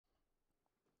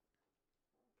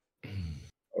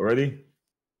Ready?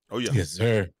 Oh, yeah. Yes,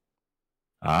 sir.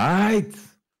 All right.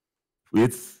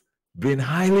 It's been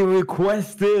highly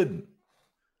requested.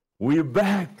 We're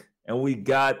back, and we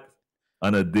got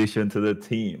an addition to the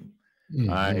team. All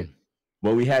right.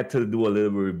 But we had to do a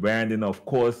little rebranding, of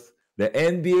course. The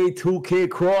NBA 2K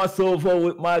crossover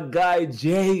with my guy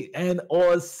Jay and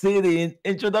All City.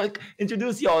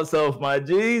 Introduce yourself, my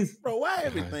G's. Bro, why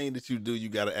everything that you do, you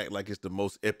gotta act like it's the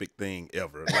most epic thing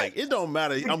ever? Like, it don't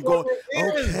matter. I'm going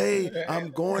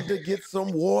to get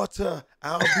some water.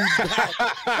 I'll be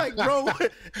back. Like, bro,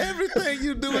 everything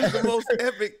you do is the most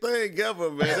epic thing ever,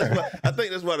 man. I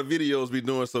think that's why the videos be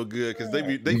doing so good, because they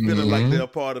feeling like they're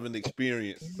part of an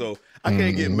experience. So I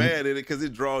can't get mad at it because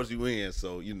it draws you in.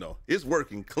 So, you know, it's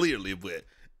working clearly, but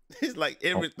it's like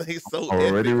everything's so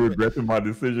already epic, regretting my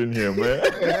decision here, man.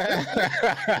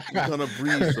 I'm gonna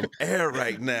breathe some air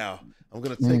right now. I'm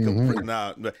gonna take a breath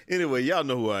now. Anyway, y'all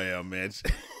know who I am, man.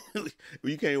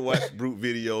 You can't watch Brute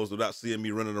videos without seeing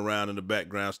me running around in the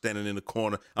background, standing in the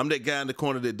corner. I'm that guy in the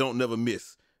corner that don't never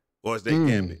miss. Or is that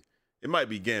Gambit? It might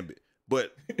be Gambit,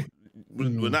 but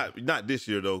not this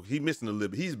year though. He missing a little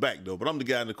bit. He's back though, but I'm the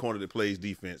guy in the corner that plays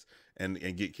defense and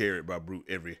get carried by Brute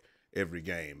every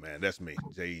game, man. That's me,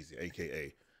 Jay-Z,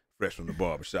 aka fresh from the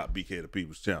barbershop, BK the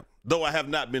People's Champ. Though I have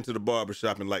not been to the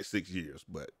barbershop in like 6 years,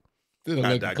 but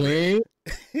I clean.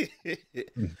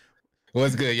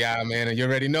 What's good, y'all, man? And you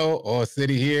already know, All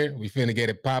City here. We finna get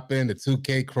it popping, the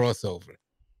 2K crossover.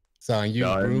 It's on you,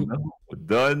 Brute.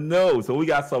 Done know. So we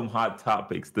got some hot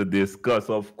topics to discuss,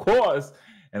 of course.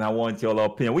 And I want your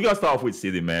opinion. We're going to start off with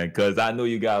City, man, because I know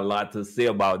you got a lot to say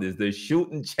about this. The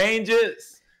shooting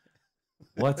changes.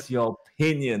 What's your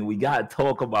opinion? We got to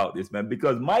talk about this, man,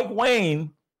 because Mike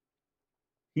Wayne,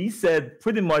 he said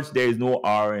pretty much there is no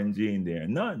RNG in there.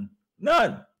 None.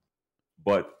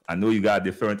 But I know you got a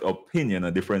different opinion,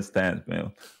 a different stance,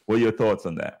 man. What are your thoughts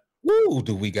on that? Woo,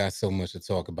 do we got so much to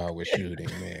talk about with shooting,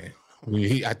 man.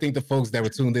 I think the folks that were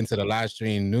tuned into the live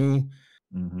stream knew,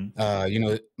 you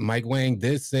know, Mike Wang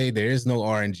did say there is no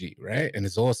RNG, right? And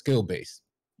it's all skill-based.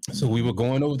 So we were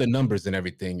going over the numbers and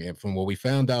everything. And from what we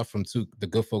found out from the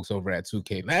good folks over at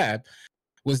 2K Lab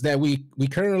was that we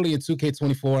currently in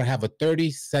 2K24 have a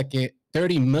 30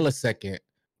 millisecond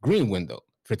green window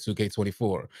for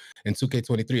 2K24. In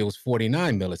 2K23, it was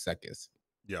 49 milliseconds.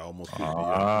 Yeah, almost 50.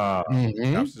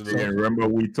 Absolutely. And remember,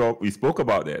 we spoke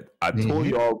about that. I told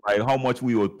y'all like how much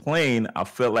we were playing. I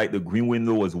felt like the green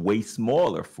window was way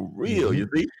smaller for real. You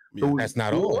see, so that's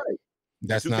not all. Right.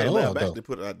 That's not all. They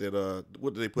put out that.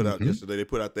 What did they put out yesterday? They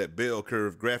put out that bell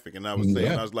curve graphic, and I was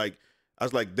saying, I was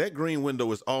like, that green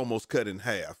window is almost cut in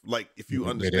half. Like, if you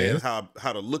understand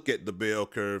how to look at the bell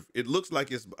curve, it looks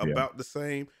like it's about the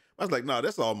same. I was like, no,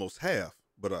 that's almost half.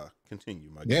 But continue,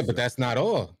 my guess. But that's not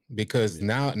all, because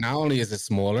now not only is it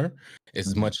smaller,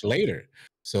 it's much later.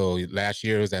 So last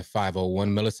year was at 501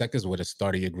 milliseconds, where the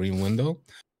start of your green window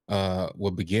will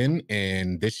begin,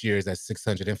 and this year is at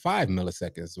 605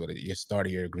 milliseconds, where your start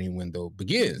of your green window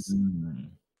begins.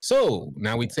 So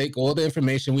now we take all the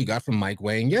information we got from Mike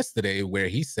Wang yesterday, where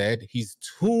he said he's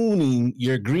tuning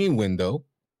your green window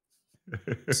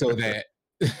so that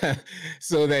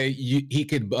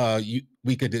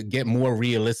we could get more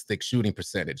realistic shooting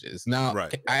percentages. Now,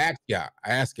 I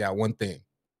ask y'all one thing.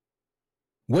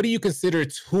 What do you consider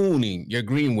tuning your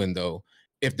green window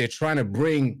if they're trying to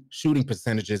bring shooting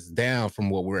percentages down from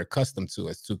what we're accustomed to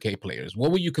as 2K players? What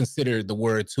would you consider the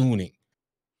word tuning?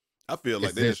 I feel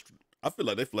like they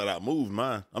flat out moved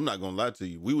mine. I'm not gonna lie to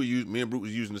you. Me and Brute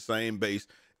was using the same base.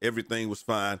 Everything was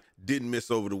fine. Didn't miss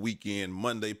over the weekend.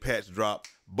 Monday patch drop.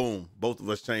 Boom. Both of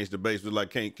us changed the base. We're like,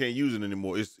 can't use it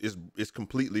anymore. It's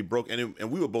completely broken.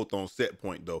 And we were both on set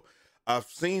point though. I've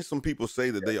seen some people say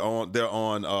that they're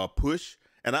on push,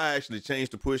 and I actually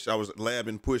changed to push. I was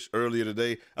labbing push earlier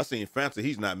today. I seen Fanta.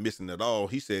 He's not missing at all.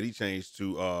 He said he changed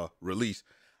to release.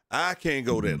 I can't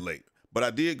go that late, but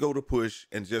I did go to push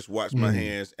and just watch my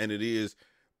hands. And it is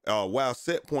while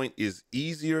set point is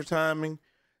easier timing,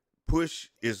 push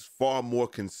is far more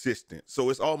consistent. So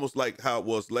it's almost like how it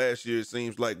was last year. It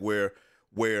seems like where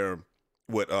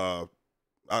I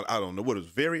don't know what it was.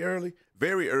 Very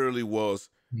early was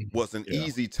an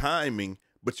easy timing,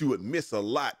 but you would miss a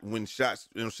lot when shots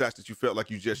that you felt like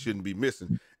you just shouldn't be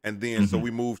missing. And then so we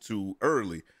moved to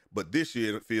early. But this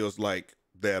year it feels like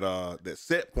that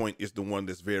set point is the one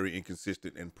that's very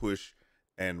inconsistent, and push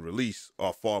and release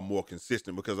are far more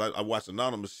consistent, because I watched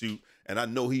Anonymous shoot, and I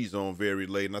know he's on very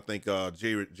late, and I think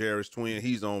Jared's twin,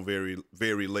 he's on very,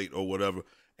 very late or whatever,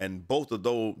 and both of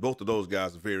those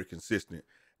guys are very consistent.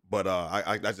 But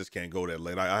I just can't go that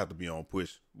late. I have to be on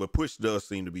push, but push does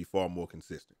seem to be far more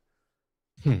consistent.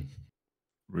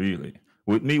 Really?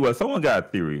 With me, well, someone got a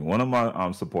theory. One of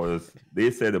my supporters,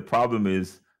 they said the problem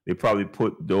is they probably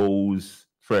put those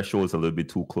thresholds a little bit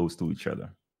too close to each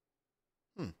other.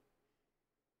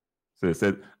 So they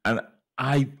said, and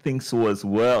I think so as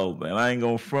well, man. I ain't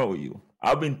gonna front with you.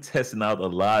 I've been testing out a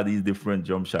lot of these different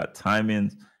jump shot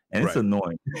timings, and it's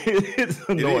annoying. It's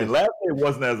annoying. Last year it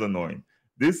wasn't as annoying.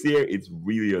 This year it's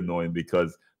really annoying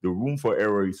because the room for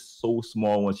error is so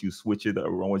small once you switch it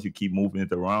around, once you keep moving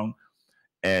it around.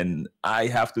 And I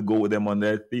have to go with them on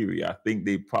that theory. I think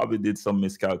they probably did some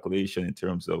miscalculation in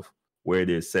terms of where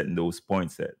they're setting those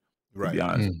points at. Right.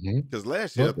 Because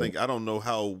last year, I think, I don't know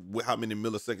how many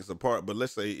milliseconds apart, but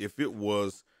let's say if it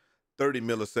was 30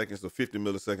 milliseconds or 50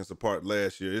 milliseconds apart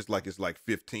last year, it's like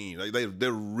 15. Like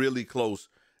they're really close.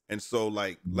 And so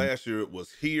like last year it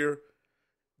was here,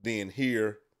 then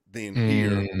here, then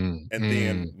here, and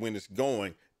then when it's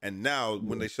going. And now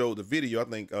when they showed the video, I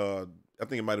think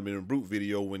it might have been a Brute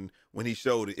video when he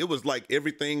showed it. It was like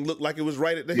everything looked like it was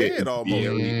right at the head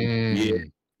almost.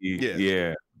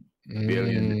 Yeah.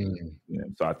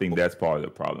 So I think that's part of the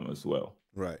problem as well.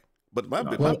 Right. But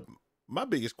my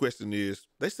biggest question is,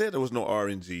 they said there was no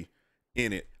RNG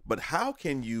in it, but how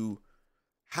can you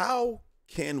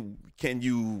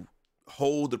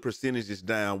hold the percentages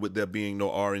down with there being no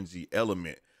RNG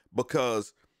element?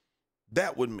 Because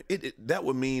that would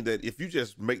mean that if you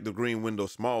just make the green window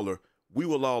smaller, we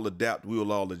will all adapt, we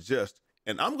will all adjust,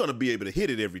 and I'm going to be able to hit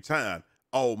it every time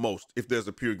almost if there's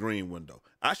a pure green window.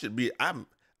 I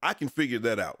can figure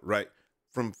that out, right?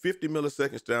 From 50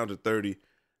 milliseconds down to 30,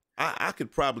 I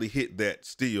could probably hit that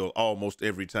still almost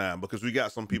every time because we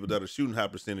got some people that are shooting high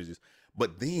percentages.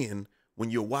 But then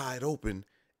when you're wide open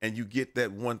and you get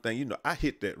that one thing, I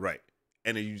hit that right,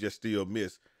 and then you just still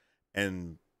miss.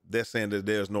 And they're saying that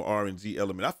there's no RNG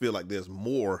element. I feel like there's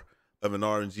more of an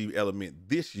RNG element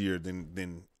this year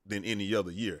than any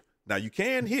other year. Now you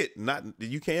can hit,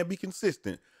 you can be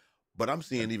consistent, but I'm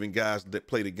seeing even guys that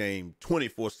play the game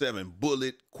 24/7,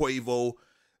 Bullet, Quavo,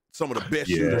 some of the best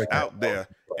shooters out there,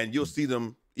 and you'll see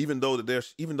them even though their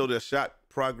shot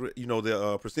progress,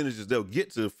 their percentages, they'll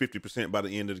get to 50% by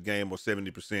the end of the game or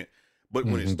 70%. But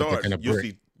when it starts,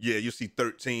 you'll see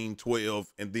 13, 12,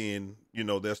 and then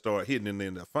they'll start hitting, and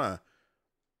then they're fine.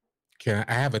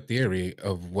 I have a theory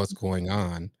of what's going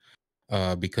on,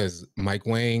 because Mike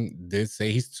Wang did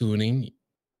say he's tuning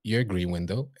your green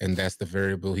window, and that's the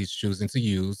variable he's choosing to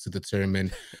use to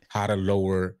determine how to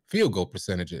lower field goal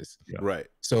percentages. Right.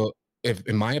 So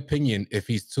in my opinion, if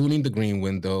he's tuning the green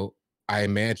window, I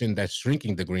imagine that's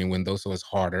shrinking the green window, so it's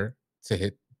harder to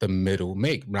hit the middle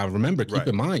make. Now, remember, keep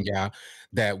in mind, y'all,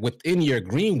 that within your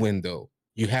green window,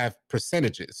 you have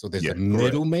percentages. So there's a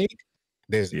middle make,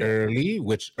 there's early,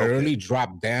 which early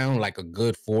dropped down like a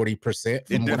good 40%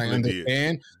 from what I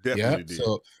understand. Definitely did.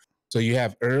 So you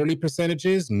have early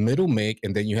percentages, middle make,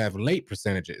 and then you have late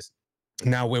percentages.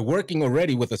 Now we're working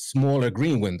already with a smaller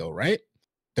green window, right?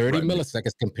 30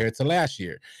 milliseconds compared to last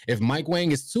year. If Mike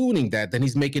Wang is tuning that, then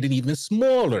he's making it even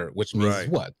smaller, which means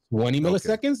what? 20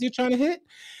 milliseconds you're trying to hit?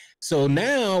 So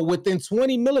now within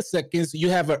 20 milliseconds, you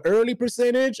have an early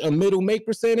percentage, a middle make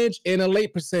percentage, and a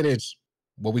late percentage.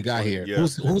 What we got here?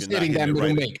 Who's hitting that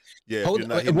middle make? If you're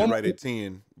not hitting right at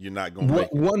 10, you're not going to make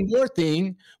it.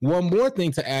 One more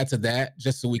thing to add to that,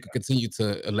 just so we can continue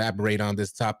to elaborate on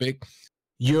this topic.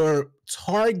 Your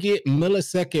target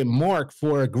millisecond mark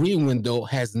for a green window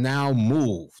has now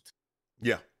moved.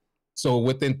 Yeah. So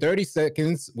within 30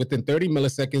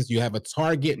 milliseconds, you have a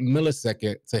target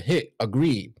millisecond to hit a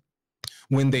green.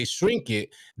 When they shrink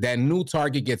it, that new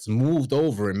target gets moved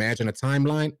over. Imagine a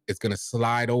timeline, it's going to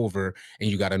slide over and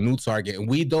you got a new target. And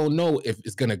we don't know if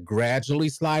it's going to gradually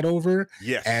slide over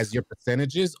as your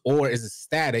percentages, or is it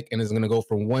static and it's going to go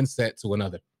from one set to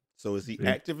another. So is he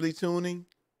actively tuning?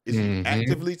 Is he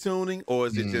actively tuning, or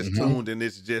is it just tuned and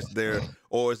it's just there?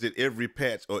 Or is it every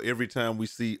patch or every time we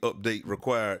see update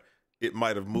required, it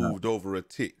might have moved over a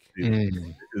tick? This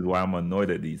is why I'm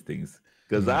annoyed at these things.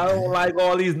 Because I don't like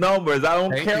all these numbers. I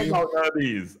don't care about none of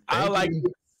these. I like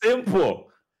it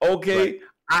simple. Okay. Right.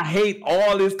 I hate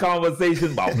all this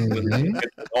conversation about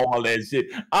all that shit.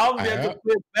 I'm there to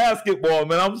play basketball,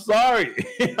 man. I'm sorry.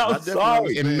 I'm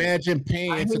sorry. Imagine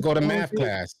paying to go to math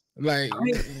class. Like,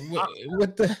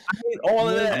 what the? I hate all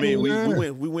of that. I mean,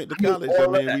 we went to college. I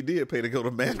mean, we did pay to go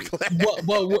to math class.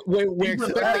 But we're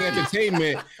expecting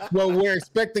entertainment. Well, we're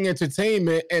expecting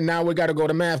entertainment, and now we got to go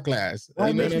to math class.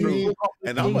 You know what I mean?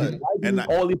 And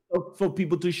all this stuff for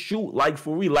people to shoot, like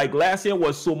for real. Like last year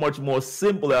was so much more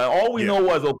simple. All we know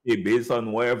was, okay, based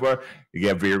on wherever you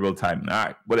get variable time. All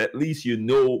right, but at least you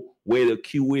know where the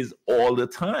cue is all the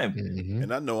time.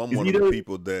 And I know I'm one of the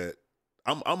people that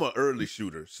I'm an early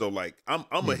shooter, so like I'm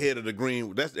ahead of the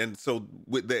green. And so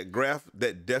with that graph,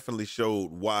 that definitely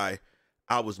showed why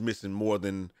I was missing more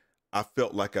than I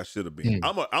felt like I should have been.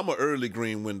 I'm an early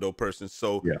green window person.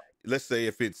 So let's say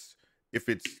if it's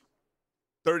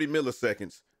 30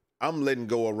 milliseconds, I'm letting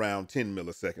go around 10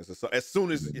 milliseconds or so. As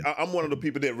soon as I'm one of the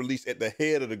people that release at the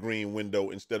head of the green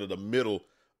window instead of the middle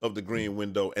of the green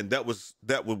window, and that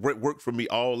would work for me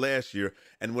all last year.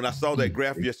 And when I saw that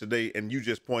graph yesterday, and you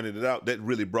just pointed it out, that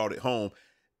really brought it home.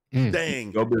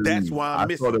 Dang, that's why I'm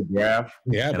missing. I saw the graph,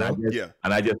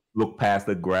 and I just look past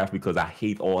the graph because I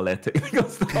hate all that technical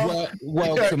stuff.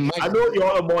 Well, I know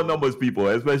y'all are more numbers people,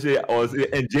 especially,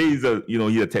 and Jay's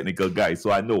he's a technical guy,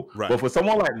 so I know. Right. But for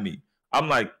someone like me, I'm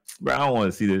like, bro, I don't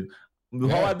want to see this.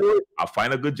 How I do it? I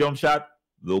find a good jump shot,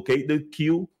 locate the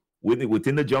cue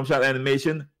within the jump shot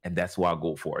animation, and that's why I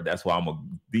go for it. That's why I'm a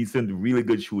decent, really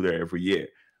good shooter every year.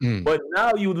 But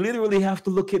now you literally have to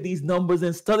look at these numbers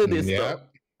and study this stuff.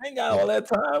 I ain't got all that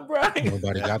time, bro.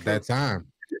 Nobody got that time.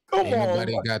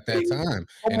 Nobody got that time.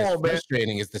 And it's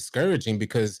frustrating. It's discouraging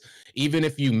because even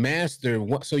if you master,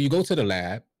 so you go to the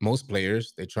lab, most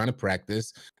players, they're trying to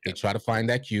practice. They try to find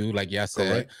that cue, like y'all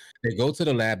said. They go to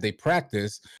the lab, they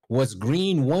practice. What's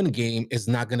green one game is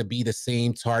not going to be the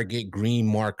same target green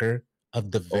marker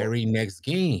of the very next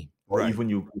game. Or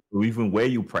even where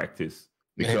you practice.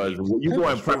 Because when you go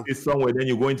and practice somewhere, then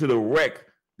you go into the rec.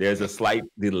 There's a slight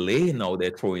delay now. They're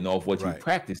throwing off what you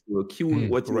practice. So a cue,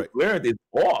 what you learned is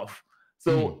off.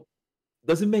 So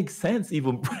does it make sense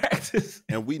even practice?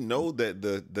 And we know that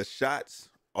the shots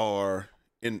are,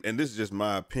 and this is just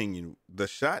my opinion, the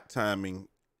shot timing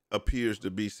appears to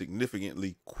be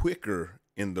significantly quicker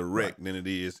in the rec than it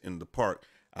is in the park.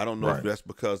 I don't know if that's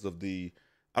because of the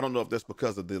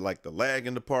like the lag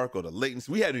in the park or the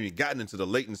latency. We haven't even gotten into the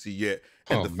latency yet,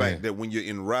 and fact that when you're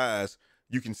in Rise,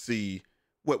 you can see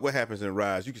what happens in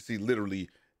Rise. You can see literally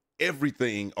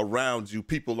everything around you,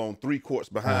 people on 3 courts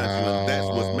behind you, and that's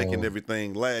what's making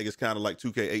everything lag. It's kind of like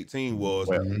 2K18 was.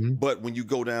 But when you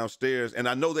go downstairs, and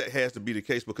I know that has to be the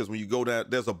case because when you go down,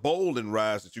 there's a bowl in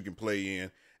Rise that you can play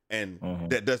in, and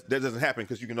that doesn't happen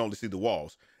because you can only see the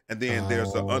walls. And then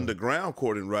there's an underground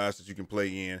court in Rise that you can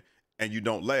play in, and you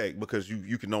don't lag because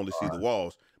you can only see the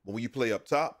walls. But when you play up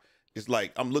top, it's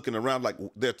like I'm looking around, like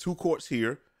there are 2 courts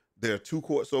here. There are 2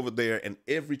 courts over there, and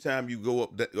every time you go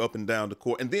up and down the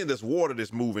court, and then there's water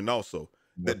that's moving also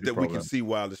that we can see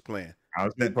while it's playing. I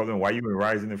was the problem. Why you been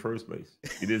rising in the first place?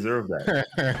 You deserve that.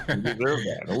 You deserve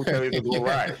that. Who tell you to go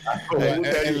rise?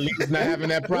 Elite's not having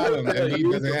that problem. Elite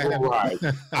doesn't have rise.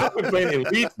 I've been playing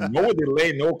Elite, no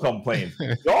delay, no complaints.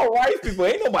 Y'all rise people,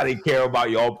 ain't nobody care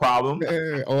about y'all problem.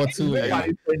 Or two.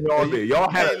 Y'all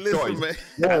had a choice. Man.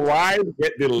 Go rise,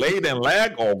 get delayed and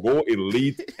lag, or go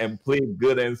Elite and play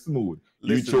good and smooth.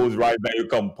 You chose right now. You're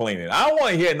complaining. I don't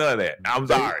want to hear none of that. I'm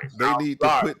sorry. They need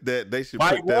to put that. They should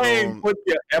put that on. Put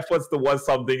your efforts towards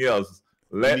something else.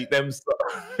 Let them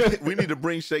start. We need to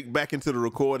bring Shake back into the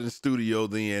recording studio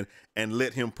then, and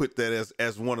let him put that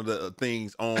as one of the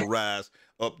things on Rise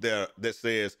up there that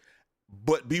says,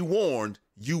 "But be warned,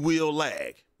 you will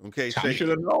lag." Okay, you should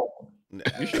have known.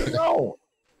 You should have known.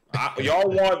 Y'all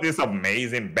want this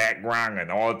amazing background and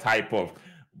all type of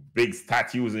big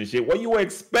statues and shit. What you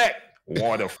expect?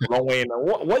 Water flowing.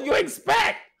 What you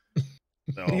expect?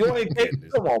 No,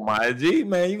 come on, my G,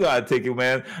 man. You gotta take it,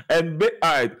 man. And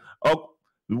all right,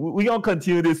 we gonna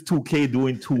continue this 2K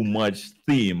doing too much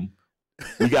theme.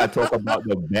 We gotta talk about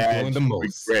the badge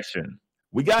regression.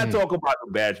 We gotta talk about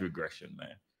the badge regression,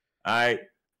 man. All right,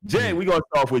 Jay, we gonna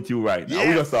start with you right now. Yes,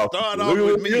 we gonna start off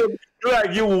with me. You look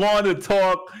like you want to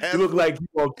talk. You look like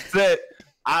you're upset.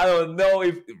 I don't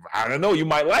know. You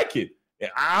might like it.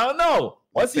 I don't know.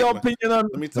 What's your opinion on?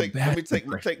 Let me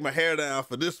take my hair down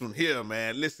for this one here,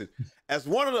 man. Listen, as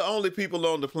one of the only people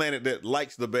on the planet that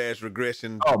likes the badge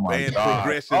regression and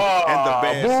progression and the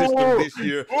badge system this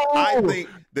year, I think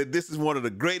that this is one of the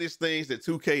greatest things that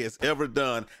 2K has ever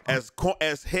done.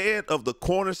 As head of the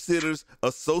Corner Sitters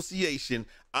Association,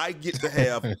 I get to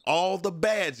have all the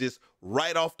badges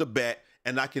right off the bat,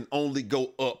 and I can only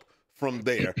go up from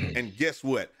there. And guess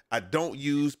what? I don't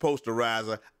use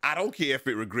posterizer. I don't care if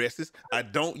it regresses. I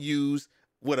don't use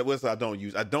what else I don't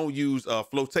use. I don't use a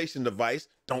flotation device.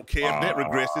 Don't care if that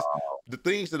regresses. The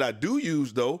things that I do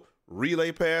use though,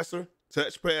 relay passer,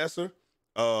 touch passer,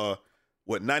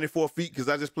 94 feet because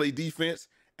I just play defense,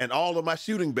 and all of my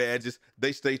shooting badges,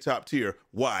 they stay top tier.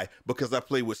 Why? Because I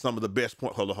play with some of the best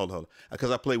hold on.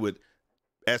 Because I play with,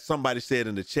 as somebody said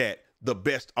in the chat, the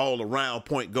best all-around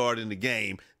point guard in the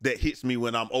game that hits me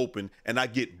when I'm open, and I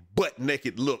get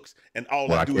butt-naked looks, and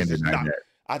all I do is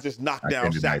just knock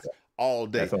down shots all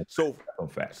day. So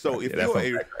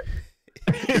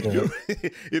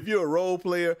if you're a role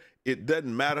player, it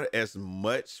doesn't matter as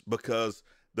much because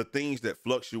the things that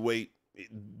fluctuate,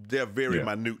 they're very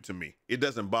minute to me. It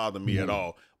doesn't bother me at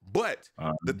all. But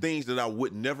the things that I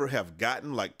would never have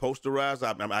gotten, like posterized,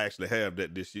 I actually have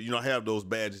that this year. You know, I have those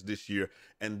badges this year,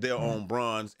 and they're on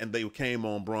bronze, and they came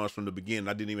on bronze from the beginning.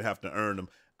 I didn't even have to earn them.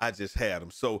 I just had them.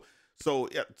 So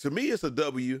yeah, to me, it's a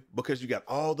W because you got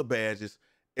all the badges.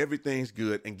 Everything's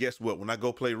good. And guess what? When I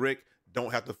go play Rick,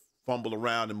 don't have to fumble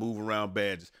around and move around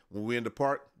badges. When we're in the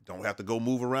park, don't have to go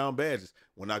move around badges.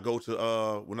 When I go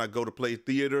to play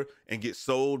theater and get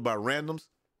sold by randoms,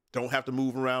 don't have to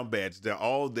move around badges. They're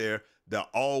all there. They're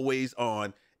always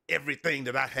on. Everything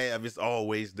that I have is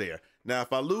always there. Now,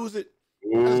 if I lose it,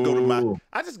 I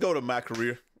just go to my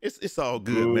career. It's all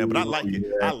good, man. But I like it.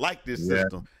 I like this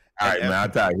system. All right, man.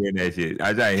 I'm tired of hearing that shit.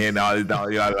 I'm tired of hearing all this.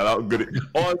 Y'all good.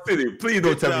 On City, please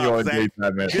don't tell me you're on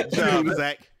J-Time, man. Good job,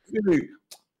 Zach.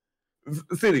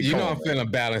 City, you know I'm finna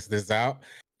balance this out.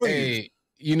 Hey,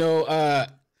 you know,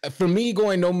 for me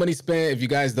going no money spent, if you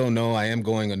guys don't know, I am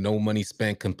going a no money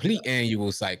spent complete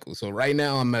annual cycle. So right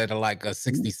now I'm at like a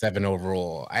 67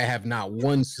 overall. I have not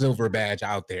one silver badge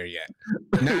out there yet.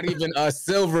 Not even a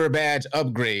silver badge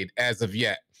upgrade as of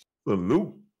yet.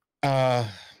 Salute.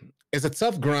 It's a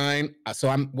tough grind.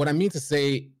 So what I mean to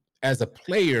say, as a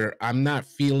player, I'm not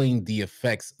feeling the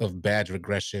effects of badge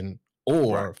regression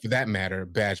or for that matter,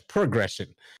 badge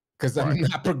progression. Because I'm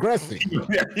not progressing.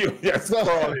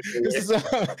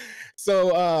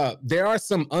 So there are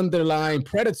some underlying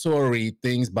predatory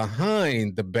things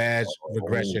behind the badge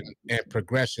regression and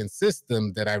progression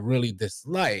system that I really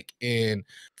dislike. And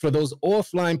for those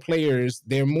offline players,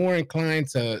 they're more inclined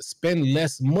to spend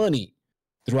less money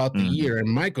throughout the year in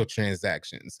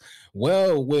microtransactions.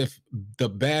 Well, with the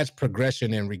badge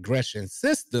progression and regression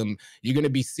system, you're going to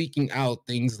be seeking out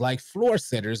things like floor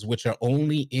setters, which are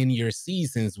only in your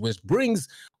seasons, which brings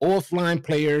offline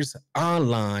players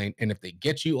online. And if they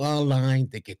get you online,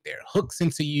 they get their hooks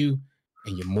into you,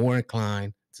 and you're more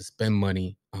inclined to spend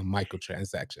money on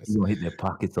microtransactions. You're hitting their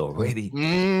pockets already.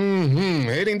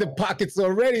 Hitting the pockets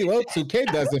already. Well,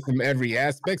 2K does it from every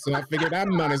aspect, so I figured I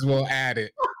might as well add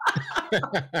it.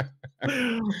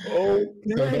 So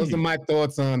those are my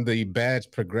thoughts on the badge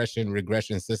progression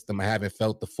regression system. I haven't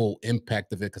felt the full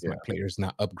impact of it because my player's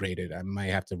not upgraded. I might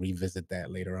have to revisit that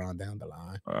later on down the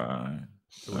line. All right.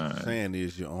 So what you're saying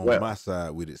is you're on my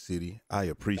side with it, City. I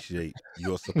appreciate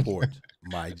your support,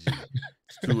 my G.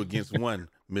 It's 2 against 1,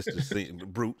 Mr.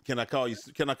 Brute. Can I call you?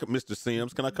 Mr.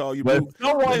 Sims? Can I call you Brute? But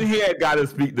someone here got to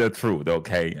speak the truth,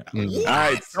 okay? All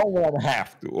right, someone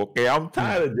have to, okay? I'm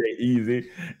tired of Jay Easy,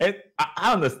 and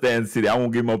I understand, City. I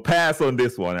won't give him a pass on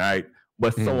this one, all right?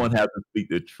 But someone has to speak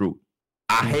the truth.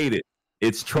 I hate it.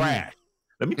 It's trash.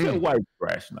 Let me tell you why it's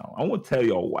trash now. I want to tell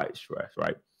y'all why it's trash,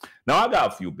 right? Now, I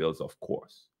got a few bills, of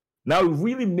course. Now, it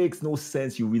really makes no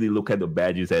sense you really look at the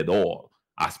badges at all.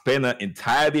 I spent an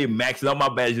entire day maxing out my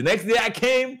badges. The next day I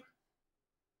came,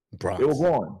 bronze. They were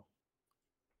gone.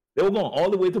 They were gone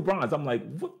all the way to bronze. I'm like,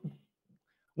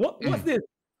 what's this?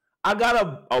 I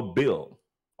got a bill,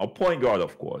 a point guard,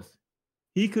 of course.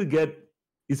 He could get,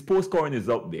 his post scoring is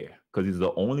up there because it's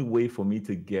the only way for me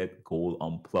to get gold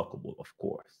unpluckable, of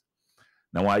course.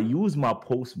 Now, I use my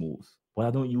post moves, but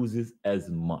I don't use this as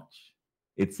much.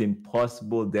 It's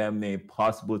impossible, damn near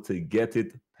impossible to get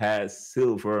it past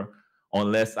silver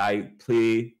unless I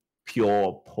play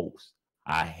pure post.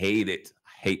 I hate it.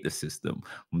 I hate the system.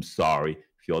 I'm sorry.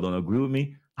 If y'all don't agree with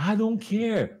me, I don't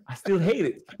care. I still hate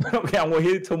it. Okay, I'm going to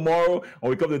hate it tomorrow. When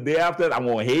we come the day after, I'm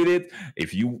going to hate it.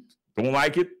 If you don't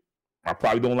like it, I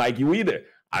probably don't like you either.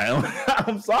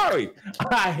 I'm sorry.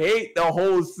 I hate the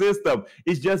whole system.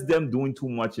 It's just them doing too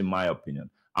much, in my opinion.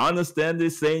 I understand they're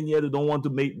saying, yeah, they don't want to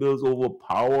make bills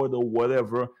overpowered or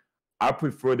whatever. I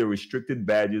prefer the restricted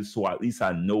badges, so at least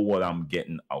I know what I'm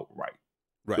getting outright.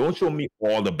 Right. Don't show me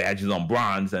all the badges on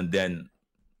bronze, and then,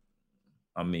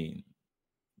 I mean,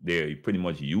 they're pretty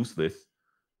much useless.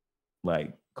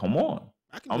 Like, come on.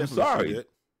 I'm sorry.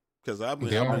 Because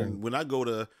when I go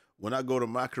to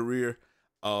my career,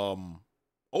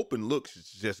 open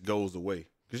looks just goes away.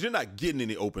 Because you're not getting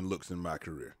any open looks in my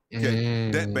career.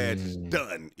 Okay? That badge is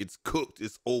done. It's cooked.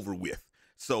 It's over with.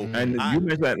 So, and you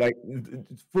mentioned that, like,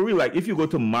 for real, like, if you go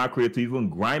to my career to even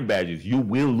grind badges, you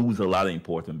will lose a lot of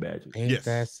important badges. Ain't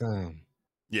that some?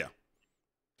 Yeah.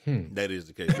 That is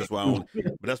the case. That's why but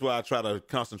that's why I try to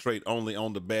concentrate only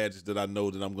on the badges that I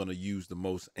know that I'm going to use the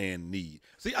most and need.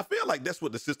 See, I feel like that's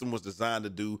what the system was designed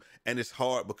to do, and it's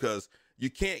hard because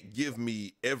you can't give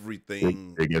me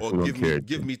everything or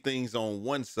give me things on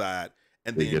one side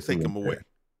and then take them away.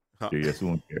 Yes,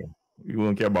 won't care. We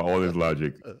don't care about all this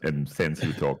logic and sense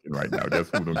you're talking right now. That's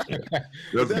who don't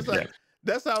care.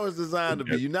 That's how it's designed to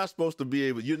be. You're not supposed to be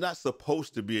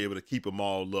able to keep them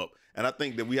all up. And I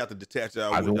think that we have to detach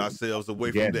ourselves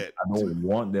away from that. I don't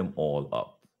want them all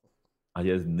up. I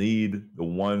just need the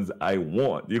ones I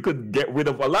want. You could get rid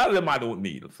of a lot of them I don't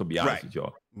need, to be honest with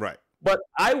y'all. Right. But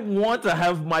I want to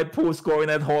have my post scoring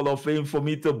at Hall of Fame for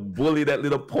me to bully that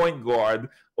little point guard,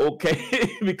 okay?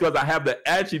 Because I have the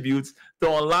attributes to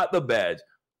unlock the badge.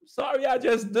 Sorry, I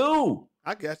just do.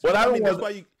 I guess. But I don't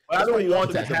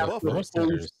want to have to post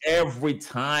every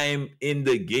time in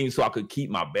the game so I could keep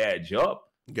my badge up.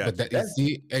 Gotcha. But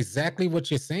see, exactly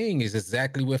what you're saying is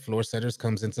exactly where floor setters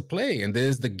comes into play. And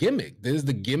there's the gimmick. There's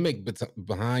the gimmick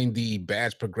behind the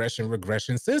badge progression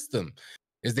regression system.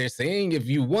 Is they're saying if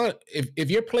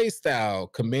your play style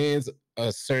commands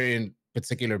a certain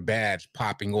particular badge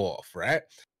popping off, right?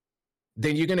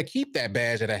 Then you're going to keep that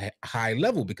badge at a high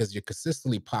level because you're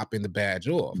consistently popping the badge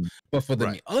off. But for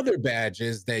the other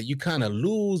badges that you kind of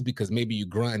lose because maybe you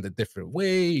grind a different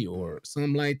way or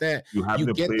something like that, you have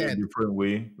to play a different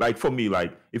way. Like for me,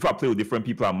 like if I play with different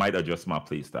people, I might adjust my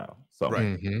play style. So,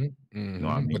 you know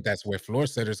what I mean? But that's where floor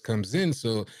setters comes in.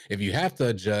 So if you have to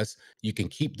adjust, you can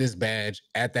keep this badge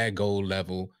at that gold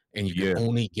level. And you can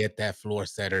only get that floor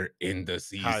setter in the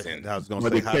season. I was going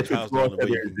to say, how's the only way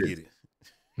you can get it?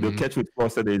 The catch with floor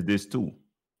setter is this too.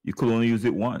 You could only use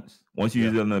it once. Once you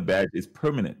use it on the badge, it's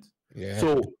permanent. Yeah.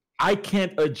 So I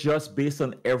can't adjust based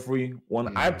on every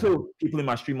one. I tell people in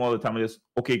my stream all the time, I just,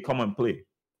 okay, come and play.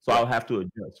 So I'll have to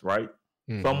adjust, right?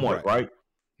 Somewhat, right?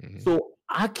 So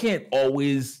I can't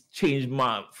always change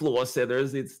my floor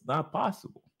setters. It's not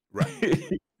possible. Right.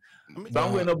 So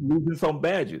I'm going to end up losing some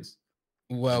badges.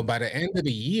 Well, by the end of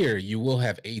the year, you will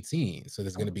have 18. So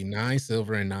there's going to be 9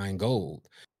 silver and 9 gold.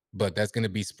 But that's going to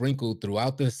be sprinkled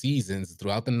throughout the seasons,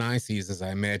 throughout the 9 seasons.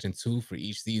 I imagine 2 for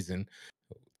each season,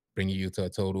 bringing you to a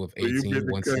total of 18. I'm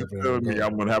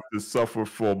going to have to suffer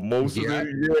for most of the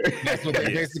year. That's what they're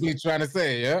basically trying to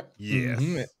say, yeah?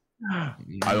 Yes. I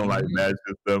don't like match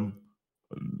system.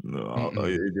 No,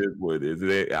 it is what it is.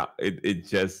 It's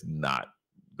just not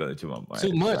going to change my mind.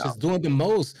 Too much. It's doing the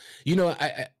most. You know,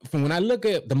 from when I look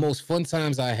at the most fun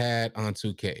times I had on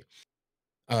 2K,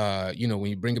 you know, when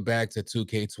you bring it back to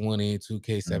 2K20,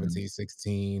 2K17,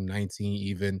 16, 19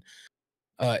 even,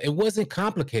 it wasn't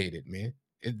complicated, man.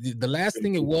 The last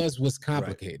thing it was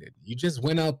complicated. You just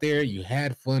went out there, you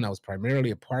had fun. I was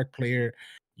primarily a park player.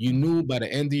 You knew by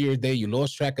the end of your day, you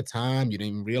lost track of time. You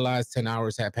didn't even realize 10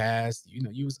 hours had passed. You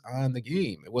know, you was on the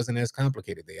game. It wasn't as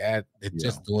complicated. They're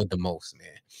just doing the most, man.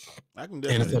 I can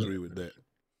definitely agree with that.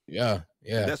 Yeah.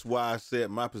 And that's why I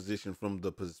said my position from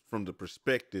the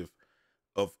perspective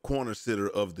of corner sitter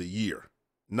of the year,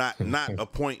 not a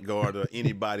point guard or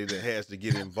anybody that has to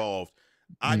get involved.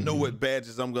 I know what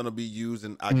badges I'm going to be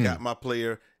using. I got my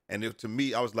player. And to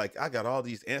me, I was like, I got all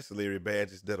these ancillary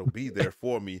badges that'll be there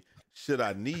for me should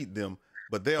I need them,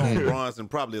 but they're on bronze and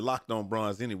probably locked on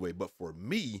bronze anyway. But for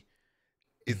me,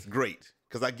 it's great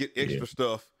because I get extra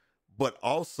stuff, but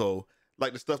also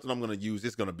like the stuff that I'm going to use,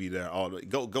 it's going to be there all the way.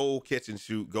 Gold catch and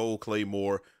shoot, gold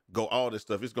claymore, go all this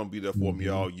stuff. It's going to be there for me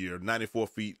all year. 94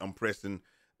 feet, I'm pressing,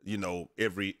 you know,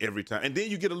 every time. And then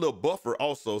you get a little buffer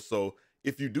also. So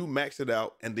if you do max it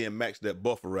out and then max that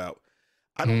buffer out,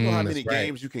 I don't know how many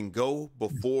games you can go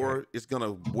before it's going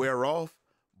to wear off,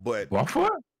 but buffer?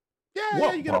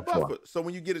 Yeah, you get a buffer. So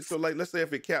when you get it, so like, let's say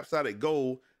if it caps out at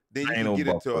gold, then you can get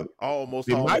it to almost.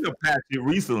 They might have patched it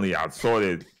recently. I saw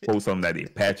that post something that they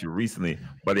patched it recently,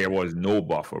 but there was no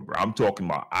buffer, bro. I'm talking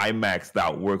about I maxed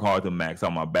out, work hard to max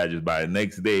out my badges. By the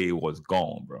next day, it was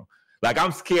gone, bro. Like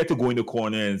I'm scared to go in the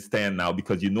corner and stand now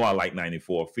because you know I like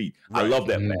 94 feet. Right. I love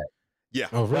that badge. Yeah,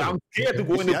 really? I'm scared to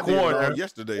go in the corner.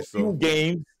 Yesterday, so 2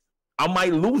 games, I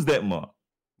might lose that month.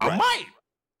 I might.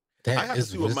 I have to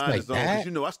see what mine is on because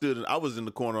you know I was in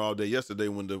the corner all day yesterday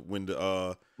when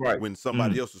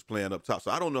somebody else was playing up top. So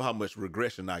I don't know how much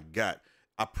regression I got.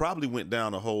 I probably went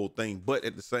down the whole thing, but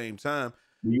at the same time,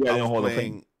 I was Hall of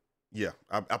Fame. Yeah,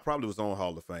 I probably was on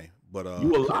Hall of Fame, but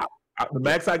you a lot. The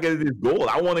max I get is gold.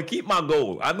 I want to keep my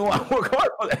gold. I know I work hard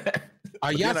for that.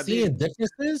 Are y'all seeing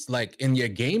differences like in your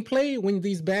gameplay when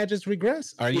these badges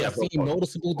regress? Are y'all seeing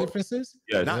noticeable differences?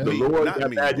 Yeah, not the me, lower not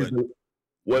me, badges.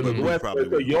 Well,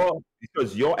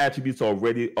 because your attributes are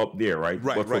already up there, right?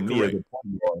 But for me, as a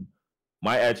point guard,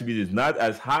 my attribute is not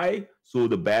as high, so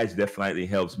the badge definitely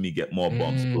helps me get more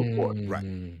bumps per quarter.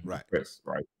 Right.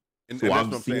 Right. And so that's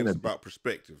what I'm saying. It's about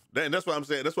perspective. And that's what I'm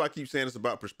saying. That's why I keep saying it's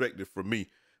about perspective for me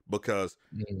because,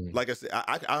 like I said,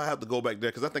 I have to go back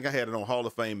there because I think I had it on Hall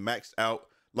of Fame maxed out,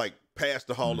 like past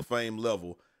the Hall of Fame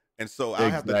level. And so I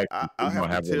have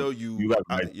to tell you, you got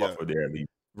a nice buffer there, at least.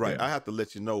 Right. Yeah. I have to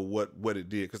let you know what it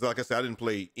did. Because like I said, I didn't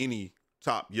play any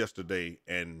top yesterday,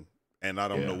 and I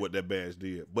don't know what that badge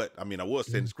did. But I mean, I was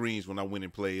setting screens when I went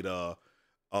and played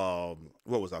what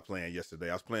was I playing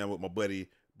yesterday? I was playing with my buddy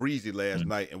Breezy last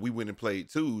night, and we went and played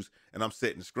twos, and I'm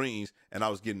setting screens, and I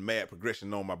was getting mad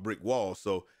progression on my brick wall.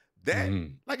 So that,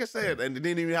 like I said, and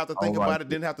didn't even have to think about it,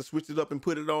 didn't have to switch it up and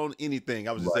put it on anything.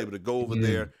 I was just able to go over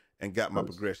there and got my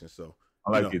progression. So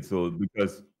I like it. So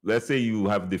because let's say you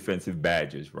have defensive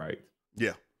badges, right?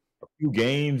 Yeah. A few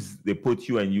games they put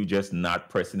you and you just not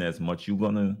pressing as much, you're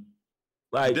gonna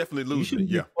you definitely lose it.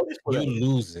 Yeah. You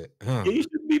lose it. Huh? Yeah, you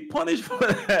should be punished for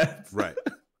that. Right.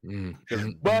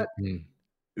 But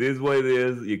it is what it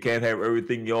is. You can't have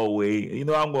everything your way. You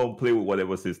know, I'm gonna play with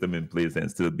whatever system in place and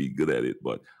still be good at it,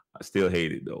 but I still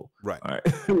hate it though. Right. All right.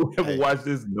 Whoever watch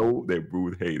this know that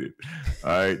Brood hate it.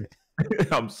 All right.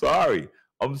 I'm sorry.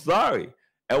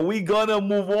 And we gonna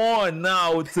move on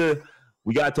now to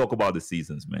we gotta talk about the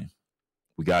seasons, man.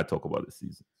 We gotta talk about the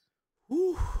seasons.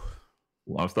 Whew.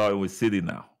 Well, I'm starting with City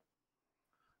now.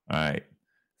 All right.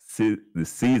 The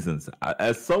seasons.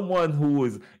 As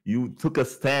someone you took a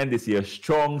stand this year,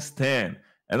 strong stand.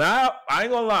 And I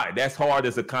ain't gonna lie, that's hard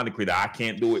as a content creator. I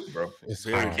can't do it, bro.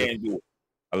 I can't do it.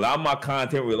 A lot of my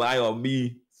content rely on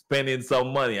me spending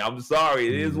some money. I'm sorry.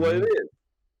 It is what it is.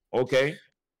 Okay.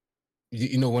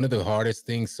 You know, one of the hardest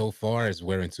things so far is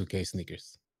wearing 2K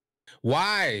sneakers.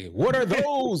 Why? What are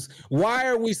those? Why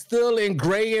are we still in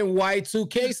gray and white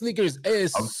 2K sneakers?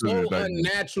 It's so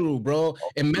unnatural, bro.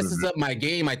 It messes up my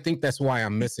game. I think that's why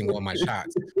I'm missing all my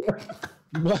shots.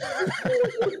 Yeah,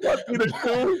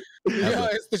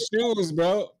 it's the shoes,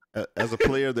 bro. As a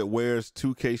player that wears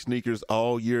 2K sneakers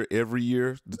all year, every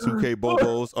year, the 2K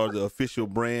Bobos are the official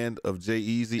brand of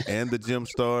J-Eazy and the Gym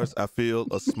Stars. I feel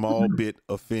a small bit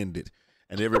offended.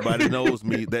 And everybody knows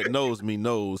me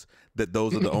knows that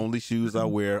those are the only shoes I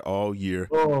wear all year,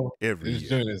 every year. This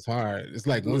shit is hard. It's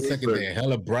like 1 second they're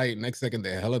hella bright, next second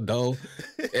they're hella dull.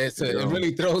 It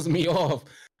really throws me off.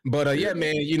 But yeah,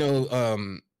 man, you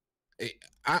know,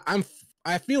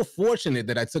 I feel fortunate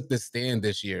that I took this stand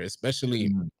this year,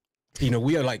 especially, you know,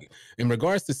 we are like in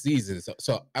regards to seasons.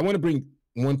 So I want to bring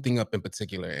one thing up in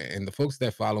particular, and the folks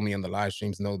that follow me on the live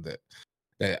streams know that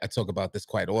I talk about this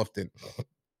quite often.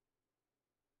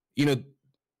 You know,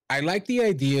 I like the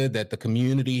idea that the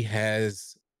community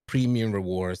has premium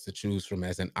rewards to choose from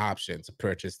as an option to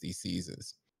purchase these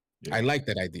seasons. Yeah. I like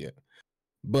that idea.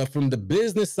 But from the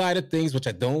business side of things, which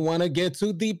I don't want to get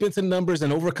too deep into numbers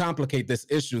and overcomplicate this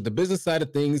issue, the business side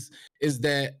of things is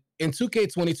that in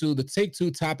 2K22, the Take-Two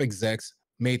top execs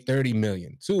made 30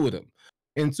 million, two of them.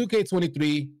 In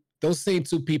 2K23, those same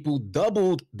two people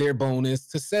doubled their bonus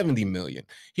to 70 million.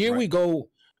 Here we go.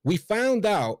 We found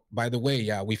out, by the way,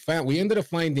 we ended up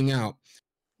finding out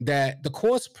that the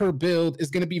cost per build is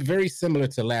going to be very similar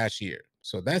to last year.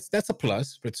 So that's a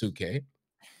plus for 2K.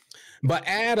 But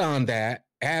add on to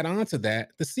that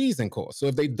the season cost. So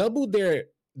if they doubled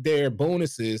their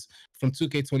bonuses from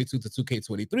 2K22 to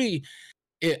 2K23,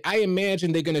 I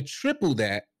imagine they're going to triple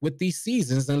that with these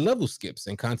seasons and level skips.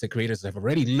 And content creators have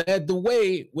already led the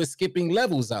way with skipping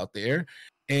levels out there.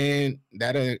 And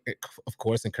that, of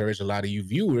course, encouraged a lot of you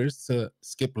viewers to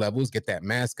skip levels, get that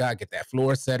mascot, get that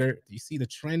floor setter. Do you see the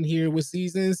trend here with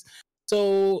seasons?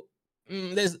 So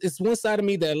it's one side of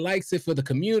me that likes it for the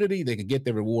community. They could get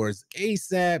their rewards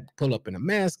ASAP, pull up in a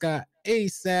mascot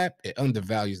ASAP. It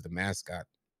undervalues the mascot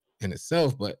in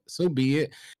itself, but so be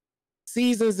it.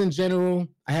 Seasons in general,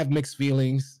 I have mixed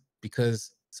feelings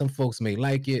because some folks may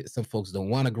like it. Some folks don't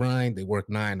want to grind. They work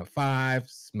 9 to 5,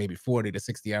 maybe 40 to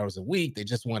 60 hours a week. They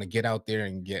just want to get out there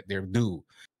and get their due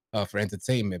for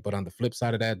entertainment. But on the flip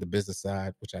side of that, the business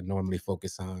side, which I normally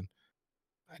focus on,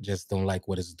 I just don't like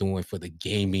what it's doing for the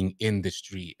gaming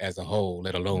industry as a whole,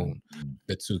 let alone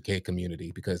the 2K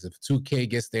community. Because if 2K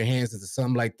gets their hands into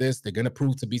something like this, they're going to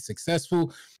prove to be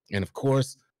successful. And of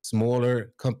course,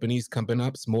 smaller companies coming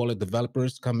up, smaller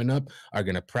developers coming up are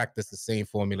going to practice the same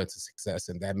formula to success.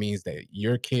 And that means that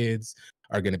your kids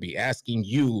are going to be asking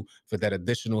you for that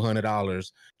additional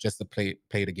 $100 just to play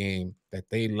the game that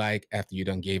they like after you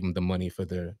done gave them the money for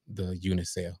the unit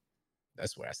sale.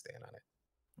 That's where I stand on it.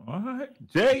 All right.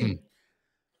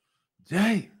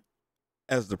 Jay.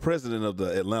 As the president of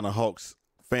the Atlanta Hawks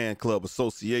Fan Club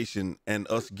Association and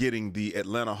us getting the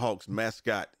Atlanta Hawks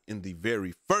mascot in the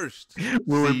very first season.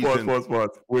 Pause.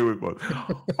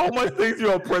 How much things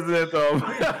you're president of?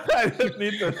 I just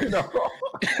need to know.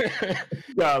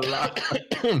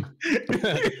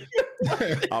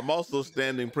 I'm also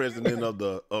standing president of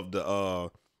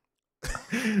the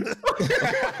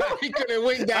He couldn't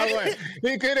wait that one.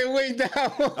 He couldn't wait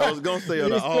that one. I was gonna say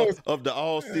of the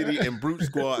All City and Brute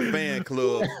Squad fan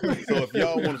club. So if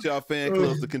y'all want y'all fan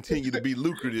clubs to continue to be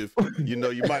lucrative, you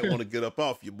know, you might want to get up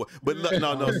off your boy. But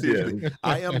no, seriously,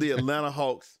 I am the Atlanta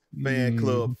Hawks fan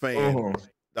club fan,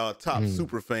 top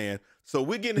super fan. So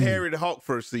we're getting Harry the Hawk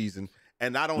first season.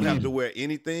 And I don't have to wear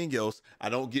anything else. I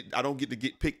don't get to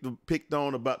get picked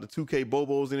on about the 2K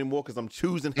Bobos anymore because I'm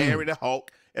choosing Harry the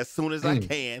Hawk as soon as I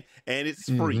can, and it's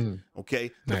free. Okay,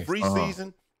 the free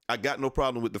season, I got no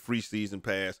problem with the free season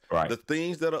pass. Right. The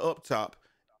things that are up top,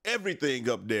 everything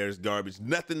up there is garbage.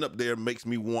 Nothing up there makes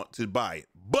me want to buy it.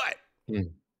 But,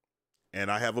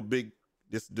 and I have a big,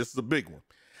 this is a big one.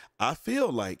 I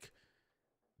feel like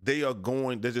they're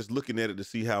just looking at it to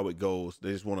see how it goes.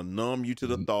 They just want to numb you to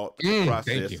the thought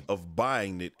process of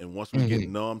buying it. And once we get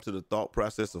numb to the thought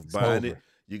process of buying it,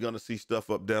 you're going to see stuff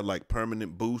up there like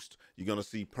permanent boost. You're going to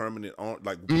see permanent arm,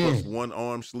 like +1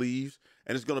 arm sleeves.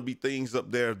 And it's going to be things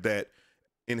up there that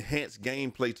enhance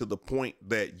gameplay to the point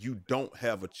that you don't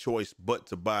have a choice but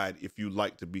to buy it if you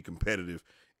like to be competitive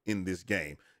in this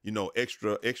game. You know,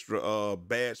 extra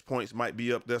badge points might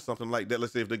be up there, something like that.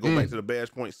 Let's say if they go back to the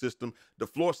badge point system, the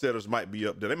floor setters might be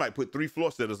up there. They might put 3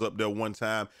 floor setters up there one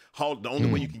time. The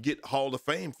only way you can get Hall of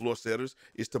Fame floor setters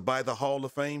is to buy the Hall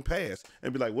of Fame pass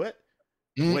and be like, what?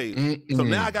 Wait, so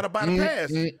now I gotta buy the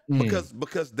pass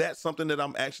because that's something that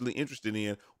I'm actually interested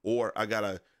in, or I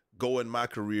gotta go in my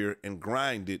career and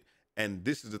grind it. And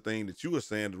this is the thing that you were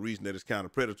saying, the reason that it's kind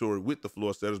of predatory with the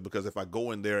floor setters, because if I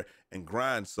go in there and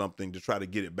grind something to try to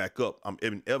get it back up, I'm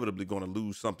inevitably going to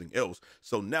lose something else.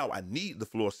 So now I need the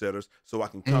floor setters so I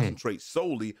can concentrate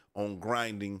solely on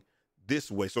grinding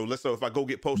this way. So let's say if I go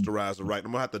get posterizer, right,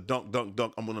 I'm going to have to dunk.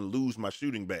 I'm going to lose my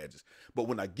shooting badges. But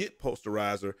when I get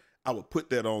posterizer, I would put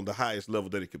that on the highest level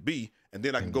that it could be, and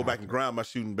then I can go back and grind my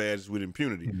shooting badges with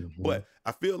impunity. But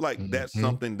I feel like that's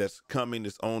something that's coming,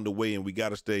 that's on the way, and we got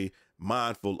to stay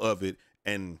mindful of it.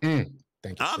 And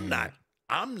I'm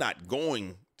not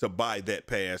going to buy that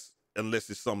pass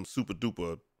unless it's some super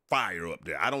duper fire up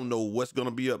there. I don't know what's going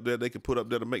to be up there they can put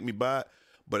up there to make me buy it.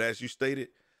 But as you stated,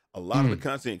 a lot of the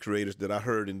content creators that I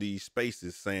heard in these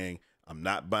spaces saying, I'm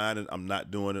not buying it, I'm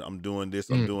not doing it, I'm doing this,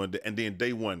 I'm doing that. And then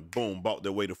day one, boom, bought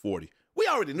their way to 40. We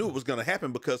already knew it was going to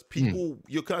happen because people,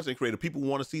 your content creator, people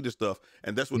want to see this stuff.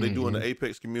 And that's what they do in the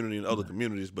Apex community and other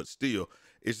communities. But still,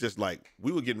 it's just like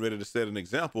we were getting ready to set an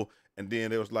example. And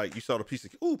then it was like, you saw the piece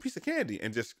of candy,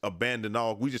 and just abandoned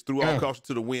all. We just threw all caution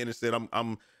to the wind and said,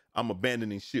 I'm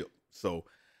abandoning ship. So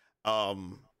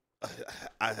I'm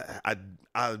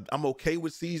okay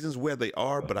with seasons where they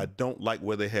are, but I don't like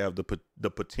where they have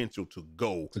the potential to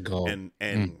go.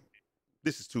 And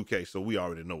this is 2K, so we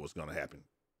already know what's going to happen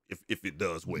if it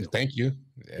does well. Thank you.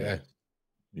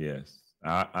 Yes.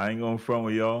 I ain't going to front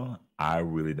with y'all. I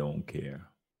really don't care.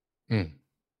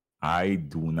 I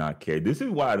do not care. This is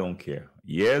why I don't care.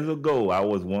 Years ago, I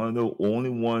was one of the only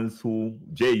ones who,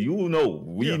 Jay, you know,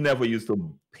 we never used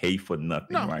to pay for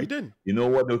nothing, right? We didn't. You know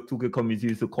what the 2K community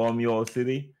used to call me all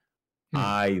city?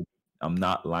 I'm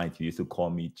not lying to you. Used to call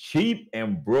me cheap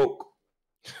and broke.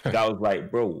 I was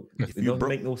like, bro, it doesn't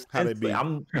make no sense.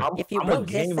 I'm a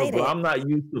gamer, bro. I'm not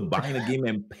used to buying a game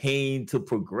and paying to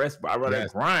progress, bro. I rather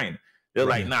grind. They're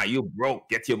like, nah, you broke.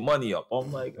 Get your money up.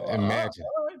 I'm like, imagine.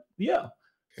 Yeah.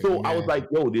 So I was like,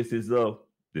 yo, this is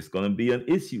gonna be an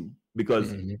issue,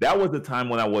 because that was the time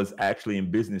when I was actually in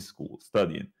business school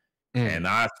studying. And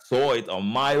I saw it a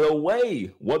mile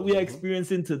away. What we are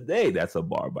experiencing today, that's a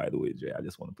bar, by the way, Jay. I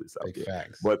just want to put this out there.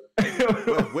 Facts. But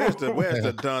where's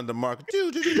the Don DeMarco?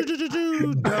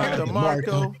 Don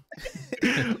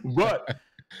DeMarco. But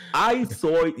I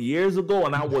saw it years ago,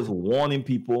 and I was warning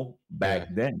people back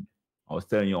then. I was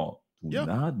telling y'all, do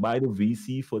not buy the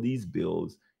VC for these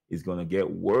builds. It's gonna get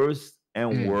worse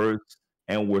and worse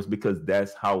and worse, because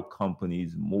that's how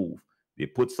companies move. They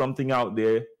put something out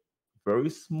there, very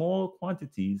small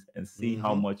quantities, and see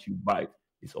how much you buy.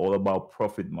 It's all about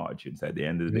profit margins at the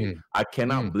end of the day. I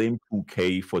cannot blame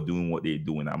 2K for doing what they're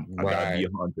doing. I gotta be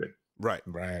 100. Right.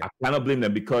 I cannot blame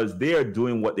them, because they are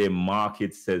doing what their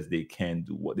market says they can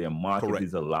do, what their market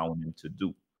is allowing them to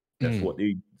do. That's what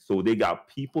so they got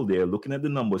people there looking at the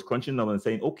numbers, crunching numbers, and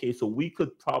saying, okay, so we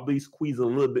could probably squeeze a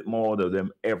little bit more out of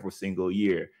them every single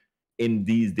year in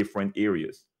these different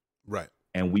areas. Right.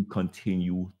 And we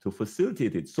continue to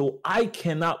facilitate it. So I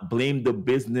cannot blame the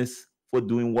business for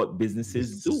doing what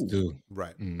businesses do.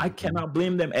 Right. I cannot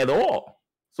blame them at all.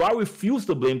 So I refuse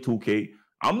to blame 2K.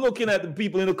 I'm looking at the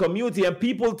people in the community and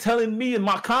people telling me in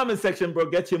my comment section, bro,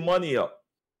 get your money up.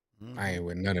 I ain't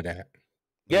with none of that.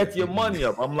 Get your money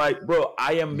up. I'm like, bro,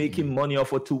 I am making money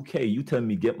off of 2K. You tell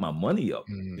me get my money up.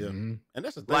 Yeah. And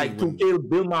that's the thing. Like 2K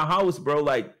build my house, bro.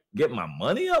 Like, get my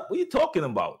money up. What are you talking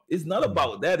about? It's not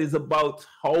about that. It's about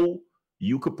how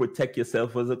you could protect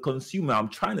yourself as a consumer. I'm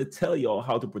trying to tell y'all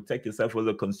how to protect yourself as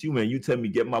a consumer, and you tell me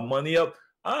get my money up.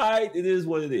 All right, it is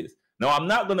what it is. No, I'm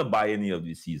not gonna buy any of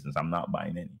these seasons. I'm not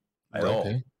buying any at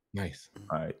all. Nice.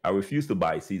 All right. I refuse to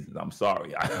buy seasons. I'm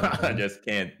sorry. I just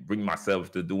can't bring myself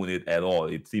to doing it at all.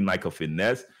 It seemed like a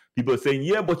finesse. People are saying,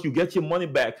 yeah, but you get your money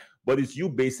back. But it's you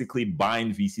basically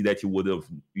buying VC that you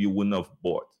wouldn't have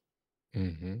bought.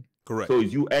 Correct. So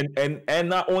it's you, and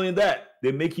not only that,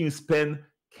 they're making you spend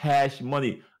cash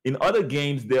money. In other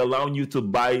games, they're allowing you to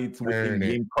buy it with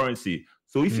in-game currency.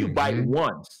 So if you buy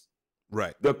once,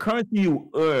 right, the currency you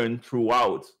earn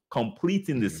throughout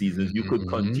completing the seasons, you could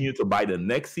continue to buy the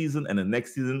next season and the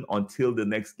next season until the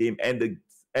next game, and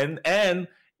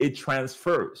it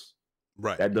transfers.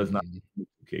 Right. That does not.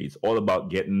 Okay, it's all about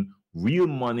getting real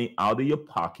money out of your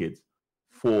pocket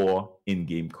for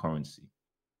in-game currency.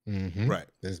 Right.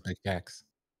 There's big facts.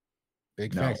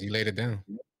 Big facts. You laid it down.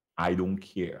 I don't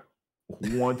care.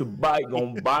 Who want to buy,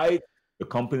 gonna buy it. The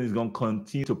company is gonna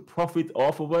continue to profit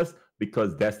off of us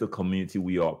because that's the community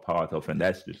we are part of, and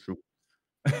that's the truth.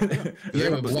 Yeah,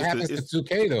 but what happens to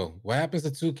 2K though? What happens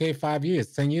to 2K 5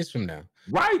 years, 10 years from now?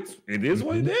 Right. It is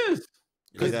what it is.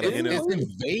 Because it's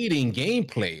invading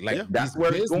gameplay. Like that's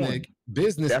where it's going.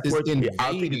 Business is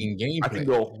invading gameplay. I think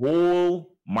the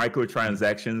whole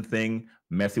microtransaction thing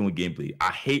messing with gameplay.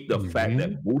 I hate the fact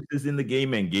that Boost is in the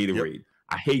game and Gatorade.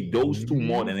 I hate those two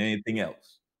more than anything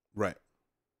else. Right.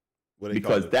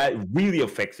 Because that really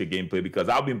affects your gameplay. Because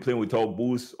I've been playing with all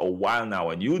Boost a while now,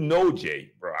 and you know,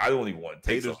 Jay, bro, I don't even want to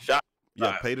take a shot.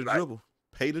 Yeah, pay the dribble.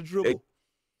 Pay the dribble.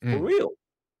 For real.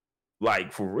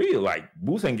 Like, for real. Like,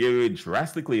 Boost and Gatorade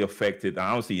drastically affected.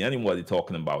 I don't see anybody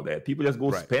talking about that. People just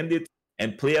go spend it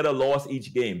and play at a loss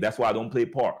each game. That's why I don't play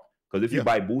Park. Because if you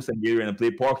buy Boost and Gatorade and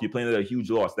play Park, you're playing at a huge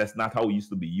loss. That's not how it used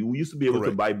to be. You used to be able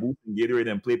to buy Boost and Gatorade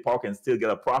and play Park and still get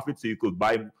a profit, so you could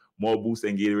buy more Boost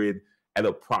and Gatorade at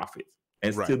a profit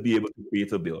and still be able to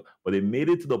create a bill. But they made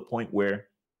it to the point where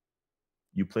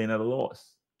you're playing at a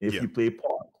loss if you play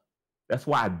Park. That's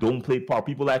why I don't play Park.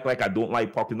 People act like I don't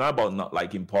like Park. It's not about not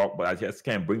liking Park, but I just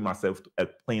can't bring myself to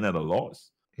playing at a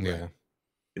loss. Yeah.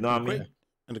 You know what I mean?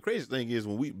 And the crazy thing is,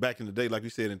 when we back in the day, like you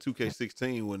said in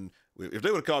 2K16, when if they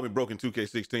would have called me broke in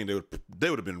 2K16, they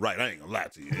would have been right. I ain't gonna lie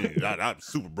to you. I'm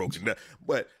super broken now.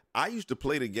 But I used to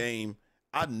play the game.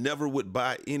 I never would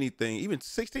buy anything, even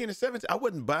 16 and 17. I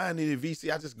wasn't buying any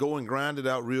VC. I just go and grind it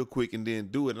out real quick and then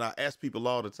do it. And I ask people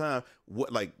all the time,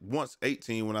 what, like once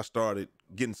 18, when I started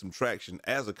getting some traction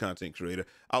as a content creator,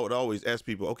 I would always ask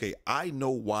people, okay, I know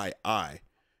why I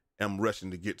am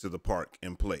rushing to get to the park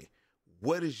and play.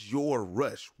 What is your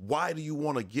rush? Why do you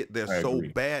want to get there so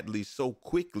badly, so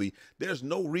quickly? There's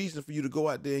no reason for you to go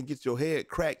out there and get your head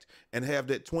cracked and have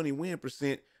that 20 win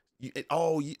percent.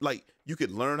 Like, you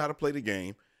could learn how to play the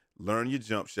game, learn your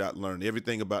jump shot, learn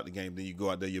everything about the game. Then you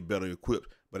go out there, you're better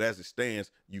equipped. But as it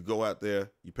stands, you go out there,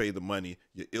 you pay the money,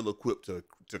 you're ill-equipped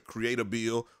to create a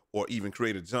bill or even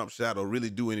create a jump shot or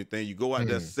really do anything. You go out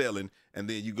there selling, and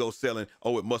then you go selling,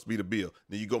 oh, it must be the bill.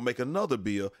 Then you go make another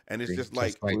bill, and it's just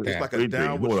like a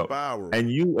downward spiral.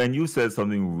 And you said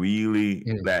something really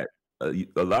that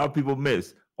a lot of people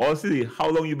miss. Honestly, how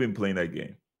long you been playing that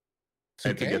game?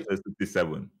 And to get to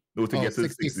 67. No, to get to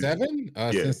 67?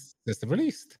 Since the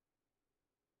release.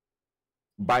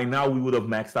 By now, we would have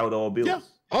maxed out our bills. Yeah.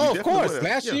 Oh, of course.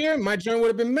 Last year, my journey would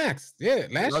have been maxed. Yeah,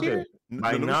 last year.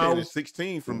 By now,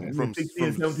 16 from 16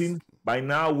 and 17. By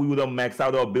now, we would have maxed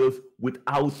out our bills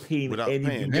without paying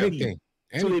anything.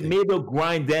 So they made the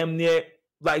grind damn near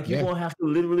like you're gonna have to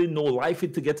literally no life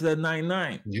it to get to that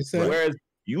 99. Whereas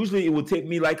usually it would take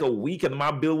me like a week and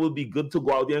my bill will be good to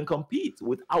go out there and compete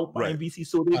without buying VC.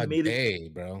 So they made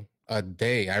it a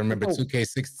day. I remember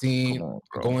 2K16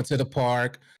 going to the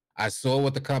park. I saw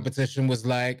what the competition was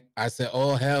like. I said,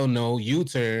 oh, hell no,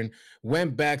 U-turn.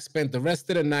 Went back, spent the rest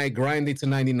of the night grinding to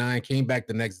 99, came back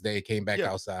the next day, came back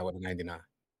outside with a 99.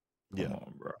 Yeah,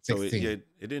 bro. So it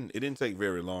didn't take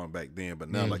very long back then, but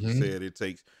now, like you said, it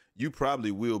takes, you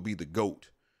probably will be the GOAT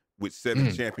with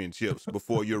 7 championships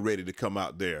before you're ready to come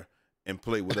out there and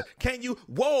play with it. Can you?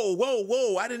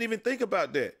 Whoa! I didn't even think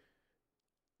about that.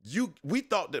 We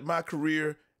thought that my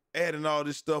career adding all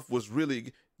this stuff was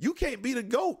really. You can't be the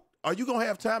GOAT. Are you gonna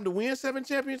have time to win 7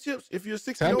 championships if you're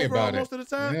 60 overall most of the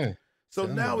time? Yeah. So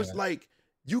now it's like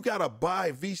you gotta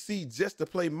buy VC just to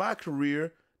play my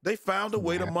career. They found a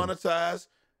way to monetize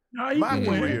my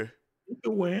career. You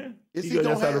can win. Is he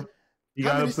gonna have? You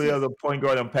gotta play as a point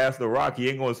guard and pass the rock. He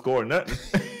ain't gonna score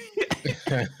nothing.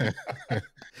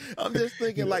 I'm just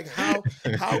thinking, like, how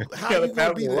you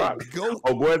gonna be the GOAT?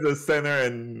 Or where's the center?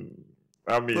 And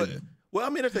I mean, well, I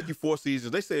mean, it take you 4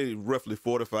 seasons. They say roughly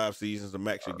 4 to 5 seasons to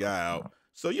max your guy out.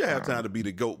 So you have time to be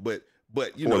the GOAT.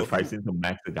 But you know, 5 seasons to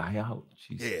max the guy out.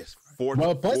 Jesus. Yes, 4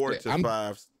 to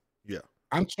 5. Yeah,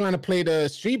 I'm trying to play the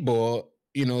street ball,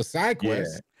 you know, side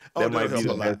quest. Yeah. That might be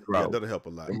the best route. Yeah, that'll help a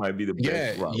lot. That might be the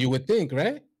best route. You would think,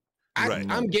 right?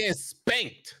 I'm getting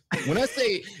spanked. When I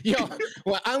say,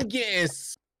 I'm getting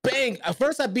spanked. At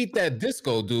first, I beat that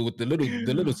disco dude with the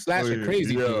little slasher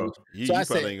crazy dude. So I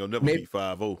probably ain't gonna never beat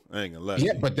 5-0. I ain't gonna lie.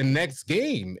 Yeah, but the next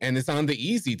game, and it's on the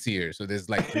easy tier. So there's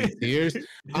like 3 tiers.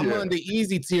 I'm on the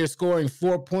easy tier, scoring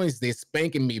 4 points. They're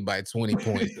spanking me by 20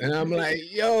 points, and I'm like,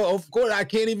 yo, of course I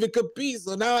can't even compete.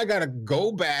 So now I gotta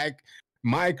go back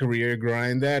my career,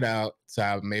 grind that out, so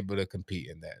I'm able to compete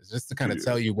in that. It's just to kind of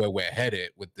tell you where we're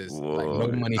headed with this. Like, no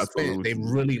money spent. They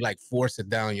really like force it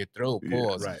down your throat.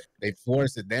 Pause. Right. They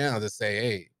force it down to say,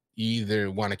 hey, you either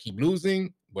want to keep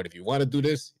losing, but if you want to do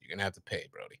this, you're gonna have to pay,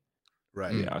 Brody.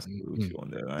 Right. Yeah, I salute you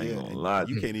on that. I ain't gonna lie.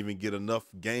 You can't even get enough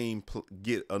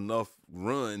get enough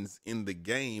runs in the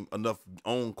game, enough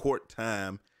on court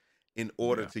time in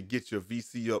order to get your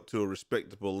VC up to a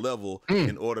respectable level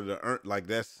in order to earn. Like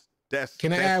that's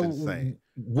Can I add insane.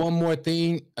 One more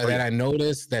thing that I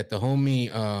noticed that the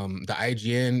homie, the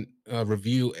IGN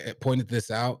review pointed this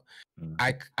out.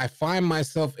 I find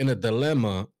myself in a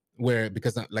dilemma where,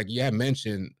 because like you had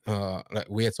mentioned, like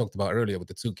we had talked about earlier with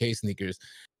the 2K sneakers.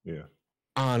 Yeah.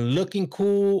 On looking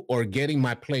cool or getting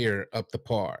my player up to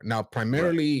par. Now,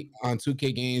 primarily on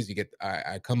 2K games, you get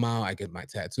I come out, I get my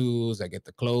tattoos, I get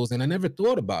the clothes, and I never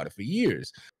thought about it for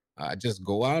years. I just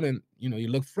go out and you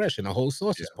look fresh in a whole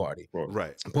sausage party.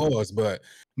 Right. Pause. But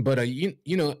you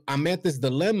know, I'm at this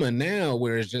dilemma now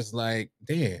where it's just like,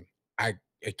 damn, I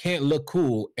can't look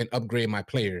cool and upgrade my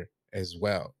player as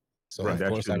well. So of that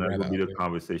course should never be the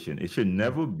conversation. It should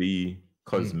never be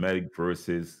cosmetic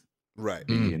versus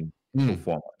being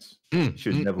performance.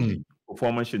 Should never be.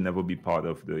 Performance should never be part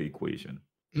of the equation.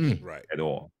 Right. At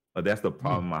all. But that's the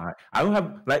problem. I don't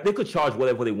have, like, they could charge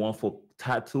whatever they want for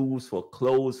tattoos, for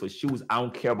clothes, for shoes. I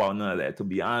don't care about none of that, to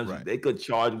be honest. Right. They could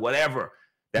charge whatever.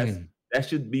 That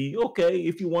should be okay.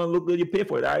 If you want to look good, you pay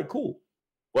for it. All right, cool.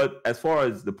 But as far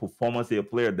as the performance of your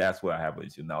player, that's where I have an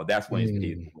issue now. That's when it's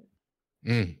paid.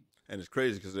 And it's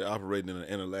crazy because they're operating in an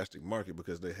inelastic market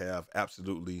because they have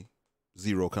absolutely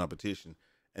zero competition.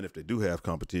 And if they do have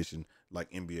competition,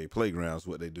 like NBA Playgrounds,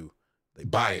 what they do, they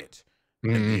buy it.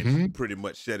 And then pretty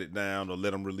much shut it down or let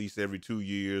them release every 2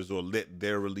 years or let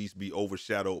their release be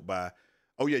overshadowed by,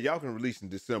 oh yeah, y'all can release in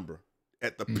December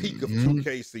at the peak of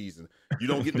 2K season. You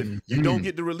don't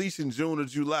get to release in June or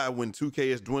July when 2K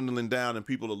is dwindling down and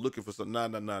people are looking for something.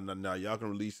 No. Y'all can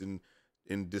release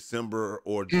in December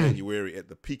or January at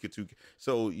the peak of 2K.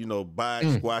 So, buy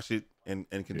it, squash it, and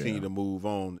continue to move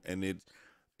on. And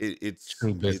it's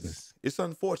true business. It's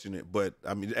unfortunate, but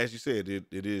I mean, as you said, it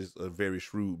is a very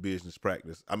shrewd business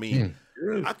practice. I mean,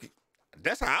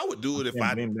 that's how I would do it if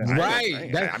I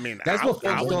that's what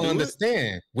folks don't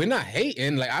understand. We're not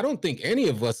hating. Like, I don't think any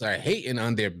of us are hating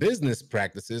on their business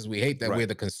practices. We hate that we're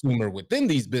the consumer within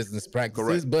these business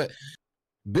practices, but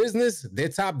business, they're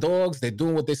top dogs. They're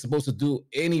doing what they're supposed to do.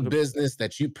 Any business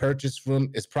that you purchase from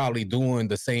is probably doing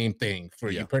the same thing for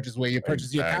you. Purchase where you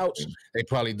purchase your couch, they're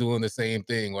probably doing the same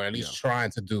thing, or at least trying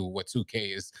to do what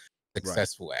 2K is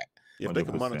successful at. If they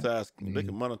can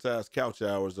monetize couch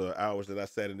hours or hours that I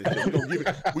sat in this chair,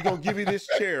 we're gonna give you this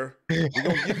chair. We're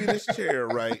gonna give you this chair,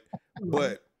 right?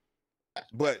 But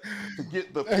to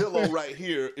get the pillow right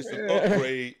here, it's an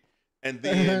upgrade, and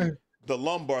then the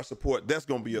lumbar support, that's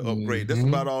going to be an upgrade. That's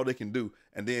about all they can do.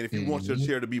 And then if you want your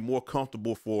chair to be more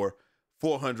comfortable for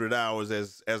 400 hours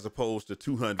as opposed to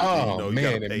 200,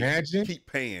 imagine. Keep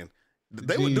paying.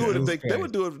 They would do it if they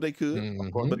would do it if they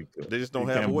could. But they just don't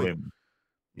have a way.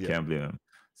 You can't blame them.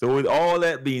 So with all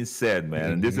that being said,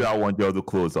 man, and this is how I want y'all to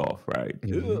close off, right?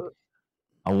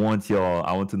 I want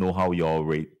to know how y'all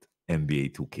rate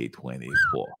NBA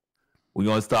 2K24. We're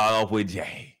going to start off with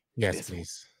Jay. Yes,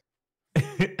 please.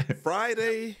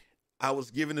 Friday, I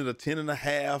was giving it a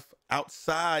 10.5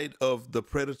 outside of the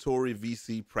predatory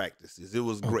VC practices. It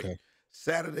was great. Okay.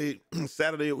 Saturday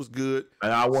it was good.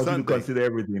 And I want you to consider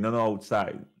everything, not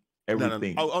outside.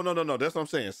 Everything. No. That's what I'm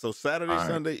saying. So Saturday,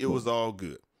 Sunday, it was all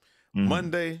good.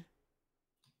 Monday,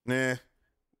 we're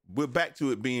back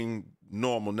to it being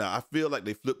normal now. I feel like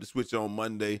they flipped the switch on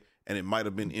Monday, and it might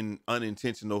have been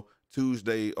unintentional.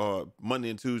 Tuesday or Monday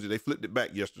and Tuesday, they flipped it back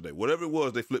yesterday. Whatever it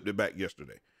was, they flipped it back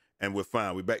yesterday, and we're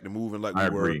fine. We're back to moving like we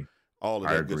were. All of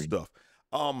that good stuff.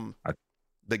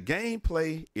 The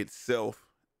gameplay itself,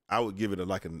 I would give it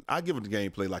I give it the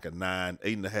gameplay like a 9,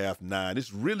 8.5, 9.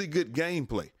 It's really good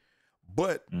gameplay,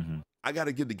 but I got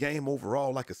to give the game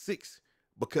overall like a 6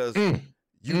 because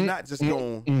you're not just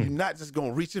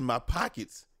gonna reach in my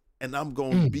pockets and I'm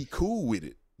gonna be cool with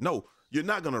it. No, you're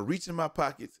not gonna reach in my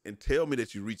pockets and tell me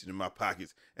that you're reaching in my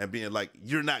pockets and being like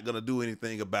you're not gonna do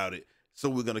anything about it. So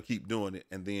we're gonna keep doing it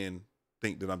and then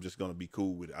think that I'm just gonna be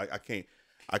cool with it.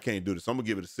 I can't do this. So I'm gonna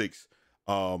give it a 6.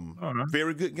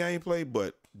 Very good gameplay,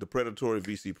 but the predatory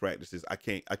VC practices, I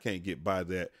can't get by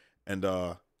that. And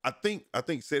I think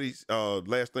City's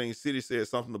last thing, City said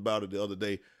something about it the other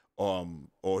day,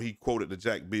 or he quoted the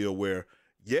Jack Bill where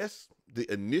yes,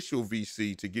 the initial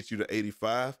VC to get you to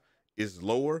 85 is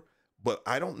lower, but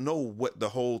I don't know what the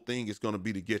whole thing is going to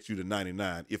be to get you to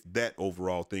 99 if that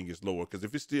overall thing is lower. Because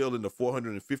if it's still in the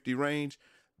 450 range,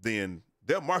 then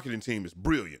their marketing team is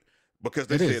brilliant because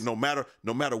they said no matter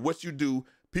what you do,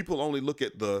 people only look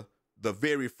at the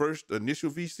very first initial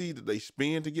VC that they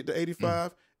spend to get to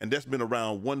 85, and that's been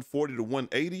around 140 to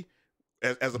 180,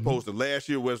 as opposed to last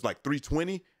year where it's like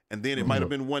 320, and then it might have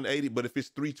been 180. But if it's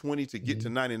 320 to get to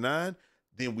 99,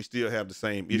 then we still have the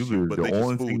same issue. But the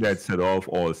only thing that set off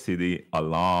all City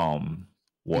alarm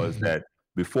was that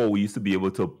before we used to be able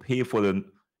to pay for the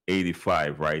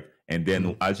 85, right? And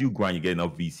then as you grind, you get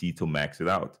enough VC to max it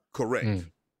out. Correct.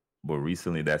 But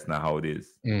recently, that's not how it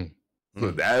is. So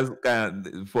that's kind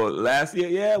of for last year.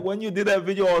 Yeah, when you did that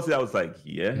video, also I was like,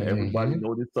 yeah, everybody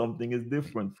noticed something is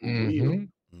different for real,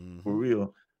 for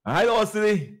real. All right,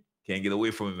 Austin, can't get away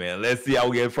from it, man. Let's see how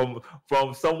we get from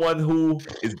someone who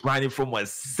is grinding from a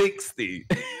 60.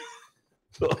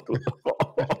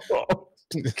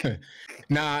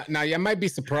 Now, you might be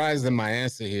surprised in my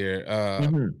answer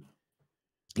here.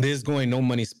 There's going no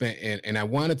money spent, and I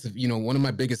wanted to, one of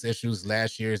my biggest issues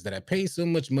last year is that I paid so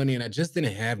much money and I just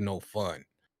didn't have no fun.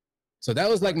 So that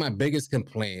was like my biggest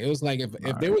complaint. It was like if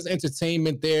there was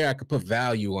entertainment there, I could put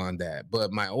value on that.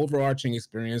 But my overarching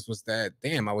experience was that,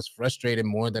 damn, I was frustrated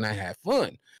more than I had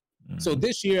fun. So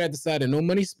this year I decided no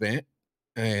money spent,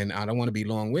 and I don't want to be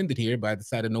long-winded here, but I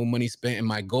decided no money spent, and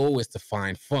my goal is to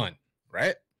find fun,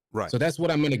 right? Right. So that's what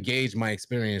I'm going to gauge my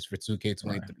experience for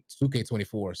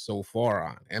 2K24 so far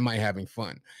on. Am I having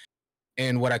fun?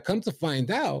 And what I come to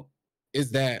find out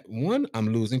is that, one,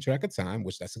 I'm losing track of time,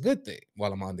 which that's a good thing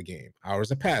while I'm on the game.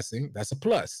 Hours are passing. That's a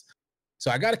plus. So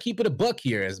I got to keep it a buck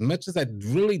here as much as I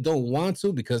really don't want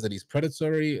to because of these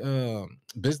predatory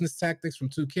business tactics from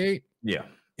 2K. Yeah.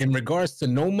 In regards to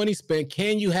no money spent,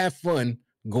 can you have fun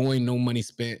going no money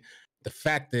spent? The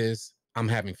fact is, I'm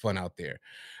having fun out there.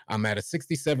 I'm at a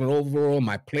 67 overall.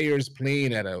 My players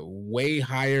playing at a way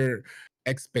higher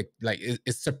it's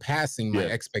surpassing my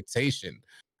expectation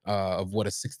of what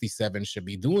a 67 should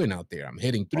be doing out there. I'm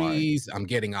hitting threes. I'm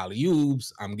getting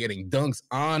alley-oops. I'm getting dunks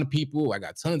on people. I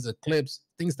got tons of clips,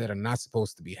 things that are not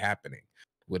supposed to be happening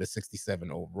with a 67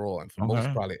 overall. And for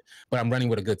most probably, but I'm running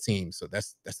with a good team. So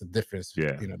that's the difference.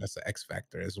 Yeah. That's an X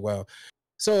factor as well.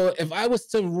 So if I was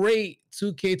to rate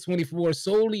 2K24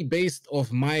 solely based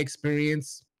off my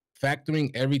experience,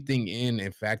 factoring everything in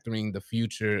and factoring the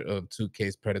future of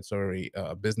 2K's predatory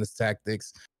business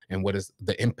tactics and what is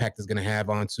the impact is going to have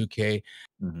on 2K,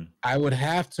 I would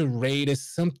have to rate it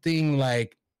something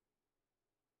like,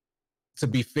 to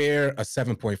be fair, a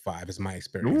 7.5 is my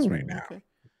experience right now. Okay.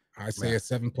 I say a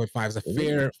 7.5 is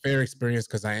a fair experience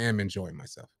because I am enjoying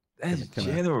myself. That's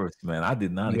generous, man. I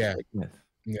did not expect that.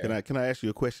 Yeah. Can I ask you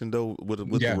a question though with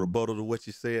the rebuttal to what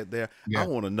you said there? I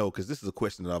want to know, because this is a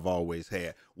question that I've always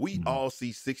had. We all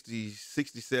see 60,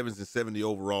 67s and 70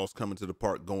 overalls coming to the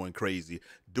park going crazy,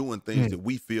 doing things that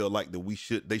we feel like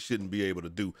that they shouldn't be able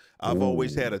to do. I've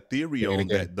always had a theory on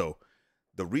that though.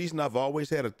 The reason I've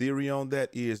always had a theory on that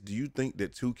is, do you think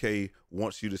that 2K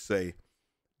wants you to say,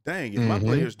 dang, if my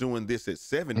player's doing this at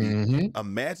 70,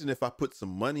 imagine if I put some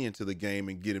money into the game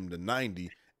and get him to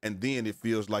 90, and then it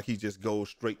feels like he just goes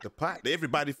straight to pot.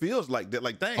 Everybody feels like that.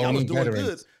 Like, dang, I was doing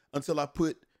good until I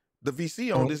put the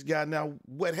VC on this guy. Now,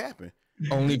 what happened?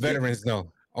 Only veterans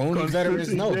know. Only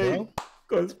veterans know, bro.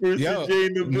 Conspiracy J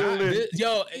in the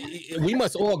building. We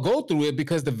must all go through it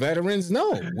because the veterans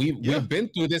know. We've been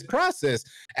through this process.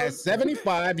 At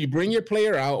 75, you bring your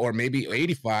player out, or maybe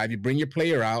 85, you bring your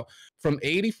player out. From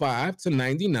 85 to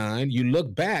 99, you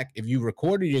look back. If you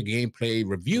recorded your gameplay,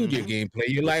 reviewed your gameplay,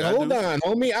 you're like, hold on,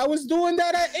 homie, I was doing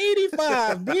that at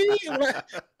 85, B.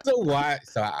 So why?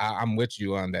 So I'm with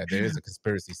you on that. There is a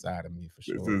conspiracy side of me for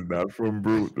sure. This is not from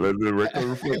Brute. Let the record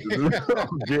reflect.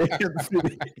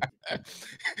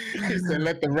 He said,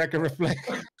 let the record reflect.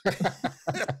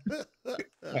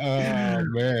 Oh,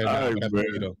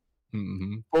 man.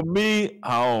 For me,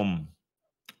 I'm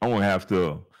going to have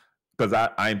to, because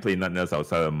I ain't playing nothing else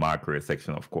outside of my career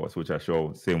section, of course, which I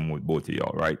show same with both of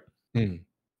y'all, right?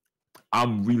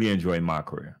 I'm really enjoying my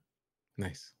career.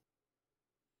 Nice.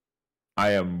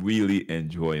 I am really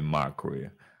enjoying my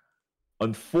career.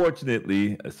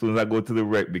 Unfortunately, as soon as I go to the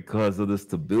rec, because of the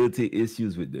stability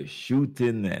issues with the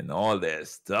shooting and all that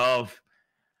stuff,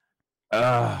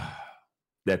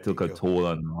 that took a toll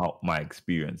on my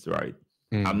experience, right?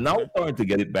 I'm now starting to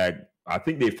get it back. I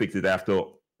think they fixed it after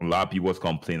a lot of people was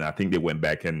complaining. I think they went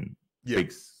back and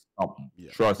fixed something.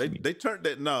 Trust me. They turned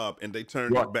that knob and they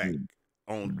turned it back.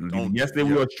 Yesterday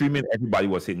we were streaming, everybody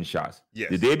was hitting shots.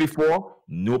 The day before,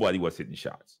 nobody was hitting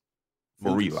shots.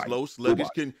 For real, slow, sluggish.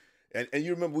 And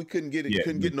you remember we couldn't get it,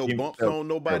 couldn't get no bumps on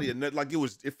nobody, and that, like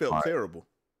it felt terrible.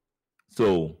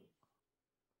 So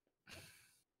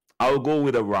I'll go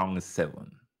with around a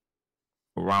 7.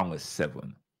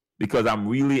 Because I'm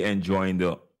really enjoying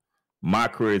my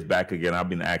career is back again. I've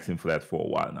been asking for that for a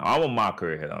while now. I'm a my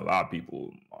career head. A lot of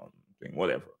people think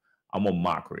whatever. I'm a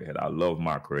my career head. I love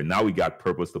my career. Now we got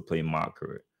purpose to play my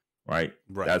career, right?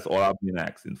 That's all I've been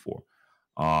asking for.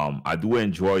 I do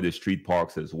enjoy the street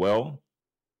parks as well.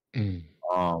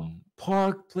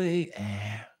 Park play,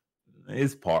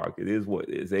 it's park. It is what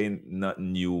it is. Ain't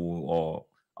nothing new or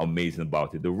amazing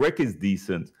about it. The rec is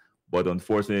decent, but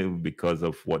unfortunately, because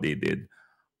of what they did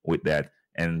with that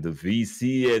and the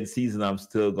VC and season, I'm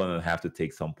still gonna have to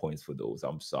take some points for those.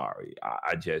 I'm sorry.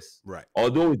 I just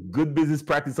although it's good business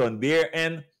practice on their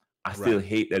end, I still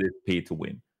hate that it's pay to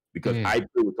win because I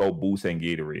play without boost and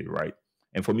Gatorade, right?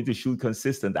 And for me to shoot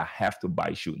consistent, I have to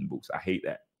buy shooting boosts. I hate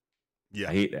that.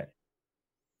 I hate that.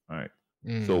 All right.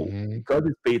 So because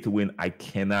it's pay to win, I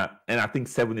cannot, and I think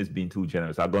 7 is being too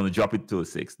generous. I'm gonna drop it to a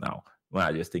 6 now when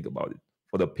I just think about it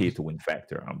for the pay to win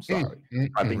factor. I'm sorry.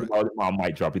 I think about it, I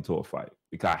might drop it to a 5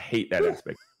 because I hate that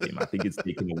aspect of the game. I think it's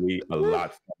taking away a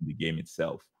lot from the game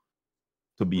itself.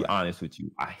 To be honest with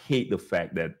you, I hate the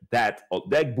fact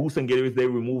that boost and Gatorade, if they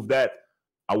remove that,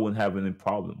 I wouldn't have any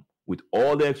problem with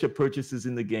all the extra purchases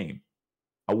in the game.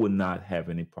 I would not have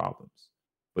any problems.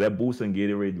 But that boost and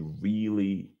Gatorade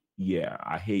really,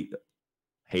 I hate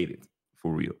it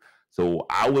for real. So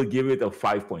I will give it a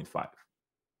 5.5.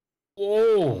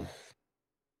 Oh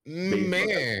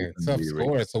man, tough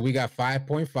score. So we got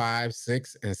 5.5,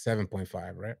 6, and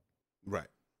 7.5, right? Right.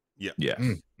 Yeah. Yes.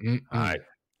 All right.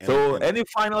 So any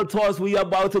final thoughts? We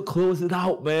about to close it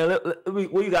out, man.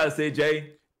 What you gotta say,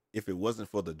 Jay? If it wasn't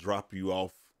for the drop you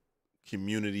off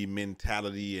community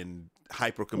mentality and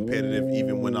hyper competitive,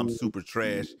 even when I'm super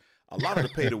trash, a lot of the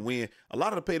pay to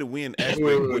win aspect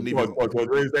wouldn't even.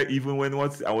 What is that? Even when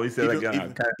once I always say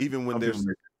again, even when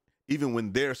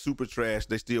they're super trash,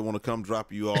 they still want to come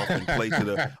drop you off and play to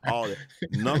the all that.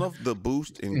 None of the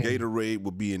boost and Gatorade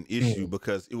will be an issue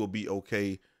because it will be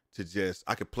okay to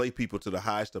I could play people to the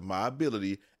highest of my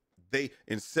ability. They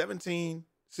in 16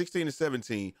 and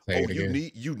 17.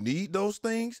 You need those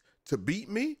things to beat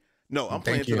me? No, I'm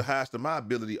playing to the highest of my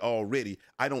ability already.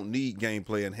 I don't need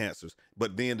gameplay enhancers.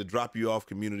 But then the drop you off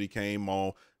community came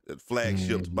on,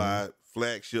 flagship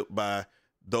by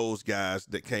those guys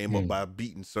that came up by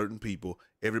beating certain people.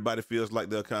 Everybody feels like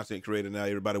they're a content creator now.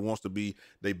 Everybody wants to be.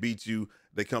 They beat you.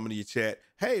 They come into your chat.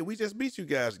 Hey, we just beat you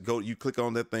guys. You click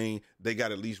on that thing. They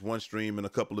got at least one stream and a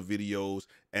couple of videos,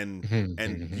 and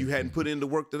you hadn't put in the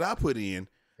work that I put in.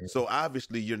 So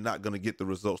obviously you're not going to get the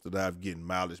results that I've gotten.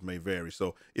 Mileage may vary.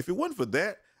 So if it wasn't for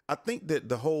that, I think that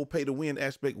the whole pay to win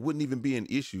aspect wouldn't even be an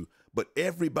issue. But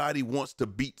everybody wants to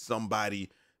beat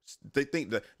somebody. They think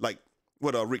that, like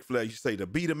what Ric Flair used to say, to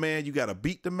beat a man, you got to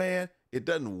beat the man. It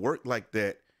doesn't work like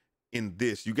that in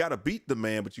this. You got to beat the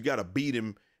man, but you got to beat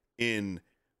him in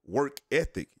work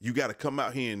ethic. You got to come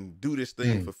out here and do this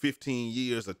thing for 15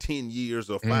 years or 10 years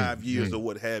or 5 years or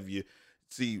what have you.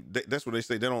 See, that's what they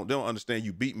say. They don't understand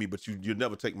you beat me, but you'll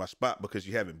never take my spot because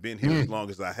you haven't been here as long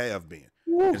as I have been.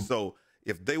 And so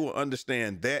if they will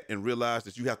understand that and realize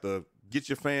that you have to get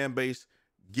your fan base,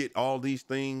 get all these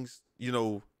things,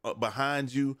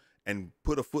 behind you and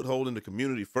put a foothold in the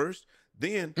community first,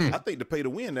 then I think the pay to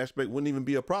win aspect wouldn't even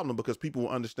be a problem because people will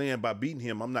understand by beating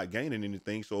him, I'm not gaining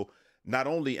anything. So not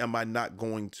only am I not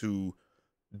going to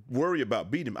worry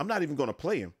about beating him, I'm not even going to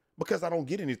play him. Because I don't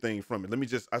get anything from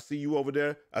it. I see you over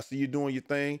there. I see you doing your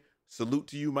thing. Salute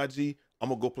to you, my G. I'm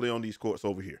going to go play on these courts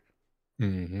over here.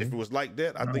 If it was like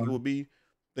that, I think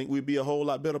we'd be a whole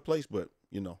lot better place. But,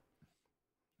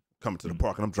 coming to the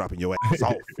park and I'm dropping your ass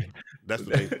off. That's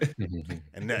what they,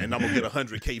 and I'm going to get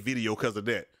 100K video because of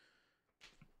that.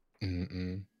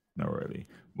 Not really.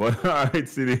 But all right,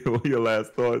 CD, what are your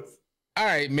last thoughts? All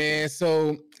right, man.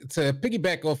 So to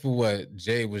piggyback off of what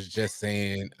Jay was just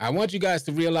saying, I want you guys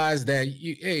to realize that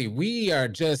we are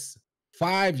just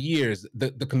 5 years,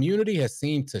 the community has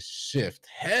seemed to shift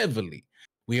heavily.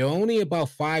 We are only about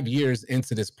 5 years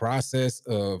into this process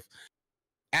of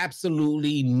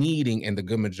absolutely needing, and the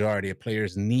good majority of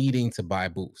players needing to buy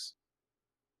boosts.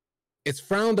 It's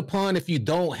frowned upon if you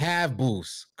don't have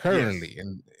boosts currently,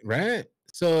 and right?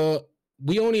 So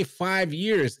we only 5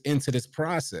 years into this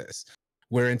process,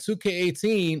 where in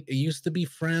 2K18 it used to be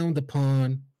frowned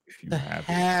upon to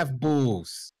have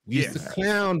boosts. We used to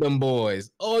clown them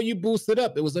boys. Oh, you boosted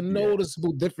up. It was a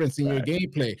noticeable difference in your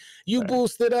gameplay. You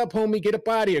boosted up, homie. Get up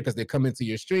out of here, because they come into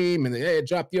your stream and they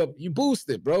dropped you up. You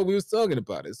boosted, bro. We was talking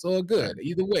about it. It's all good.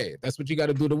 Either way, that's what you got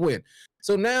to do to win.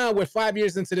 So now we're 5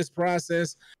 years into this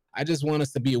process. I just want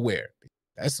us to be aware.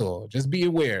 That's all. Just be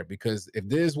aware, because if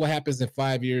this is what happens in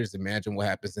 5 years, imagine what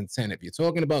happens in 10. If you're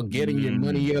talking about getting your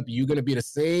money up, you're going to be the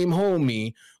same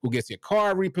homie who gets your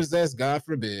car repossessed, God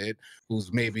forbid,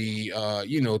 who's maybe,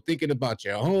 thinking about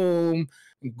your home,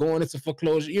 going into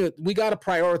foreclosure. We got to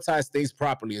prioritize things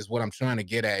properly is what I'm trying to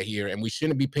get at here. And we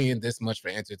shouldn't be paying this much for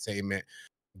entertainment.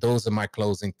 Those are my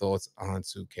closing thoughts on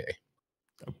 2K.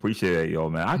 Appreciate it, yo,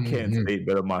 man. I can't say it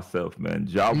better myself, man.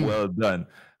 Job well done.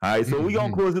 All right, so we're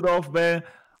going to close it off, man.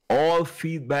 All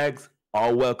feedbacks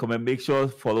are welcome, and make sure to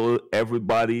follow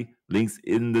everybody. Links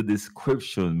in the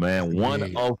description, man.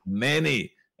 One of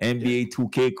many NBA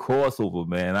 2K crossover,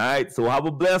 man. All right, so have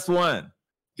a blessed one.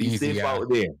 Be safe out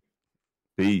there.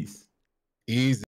 Peace. Easy.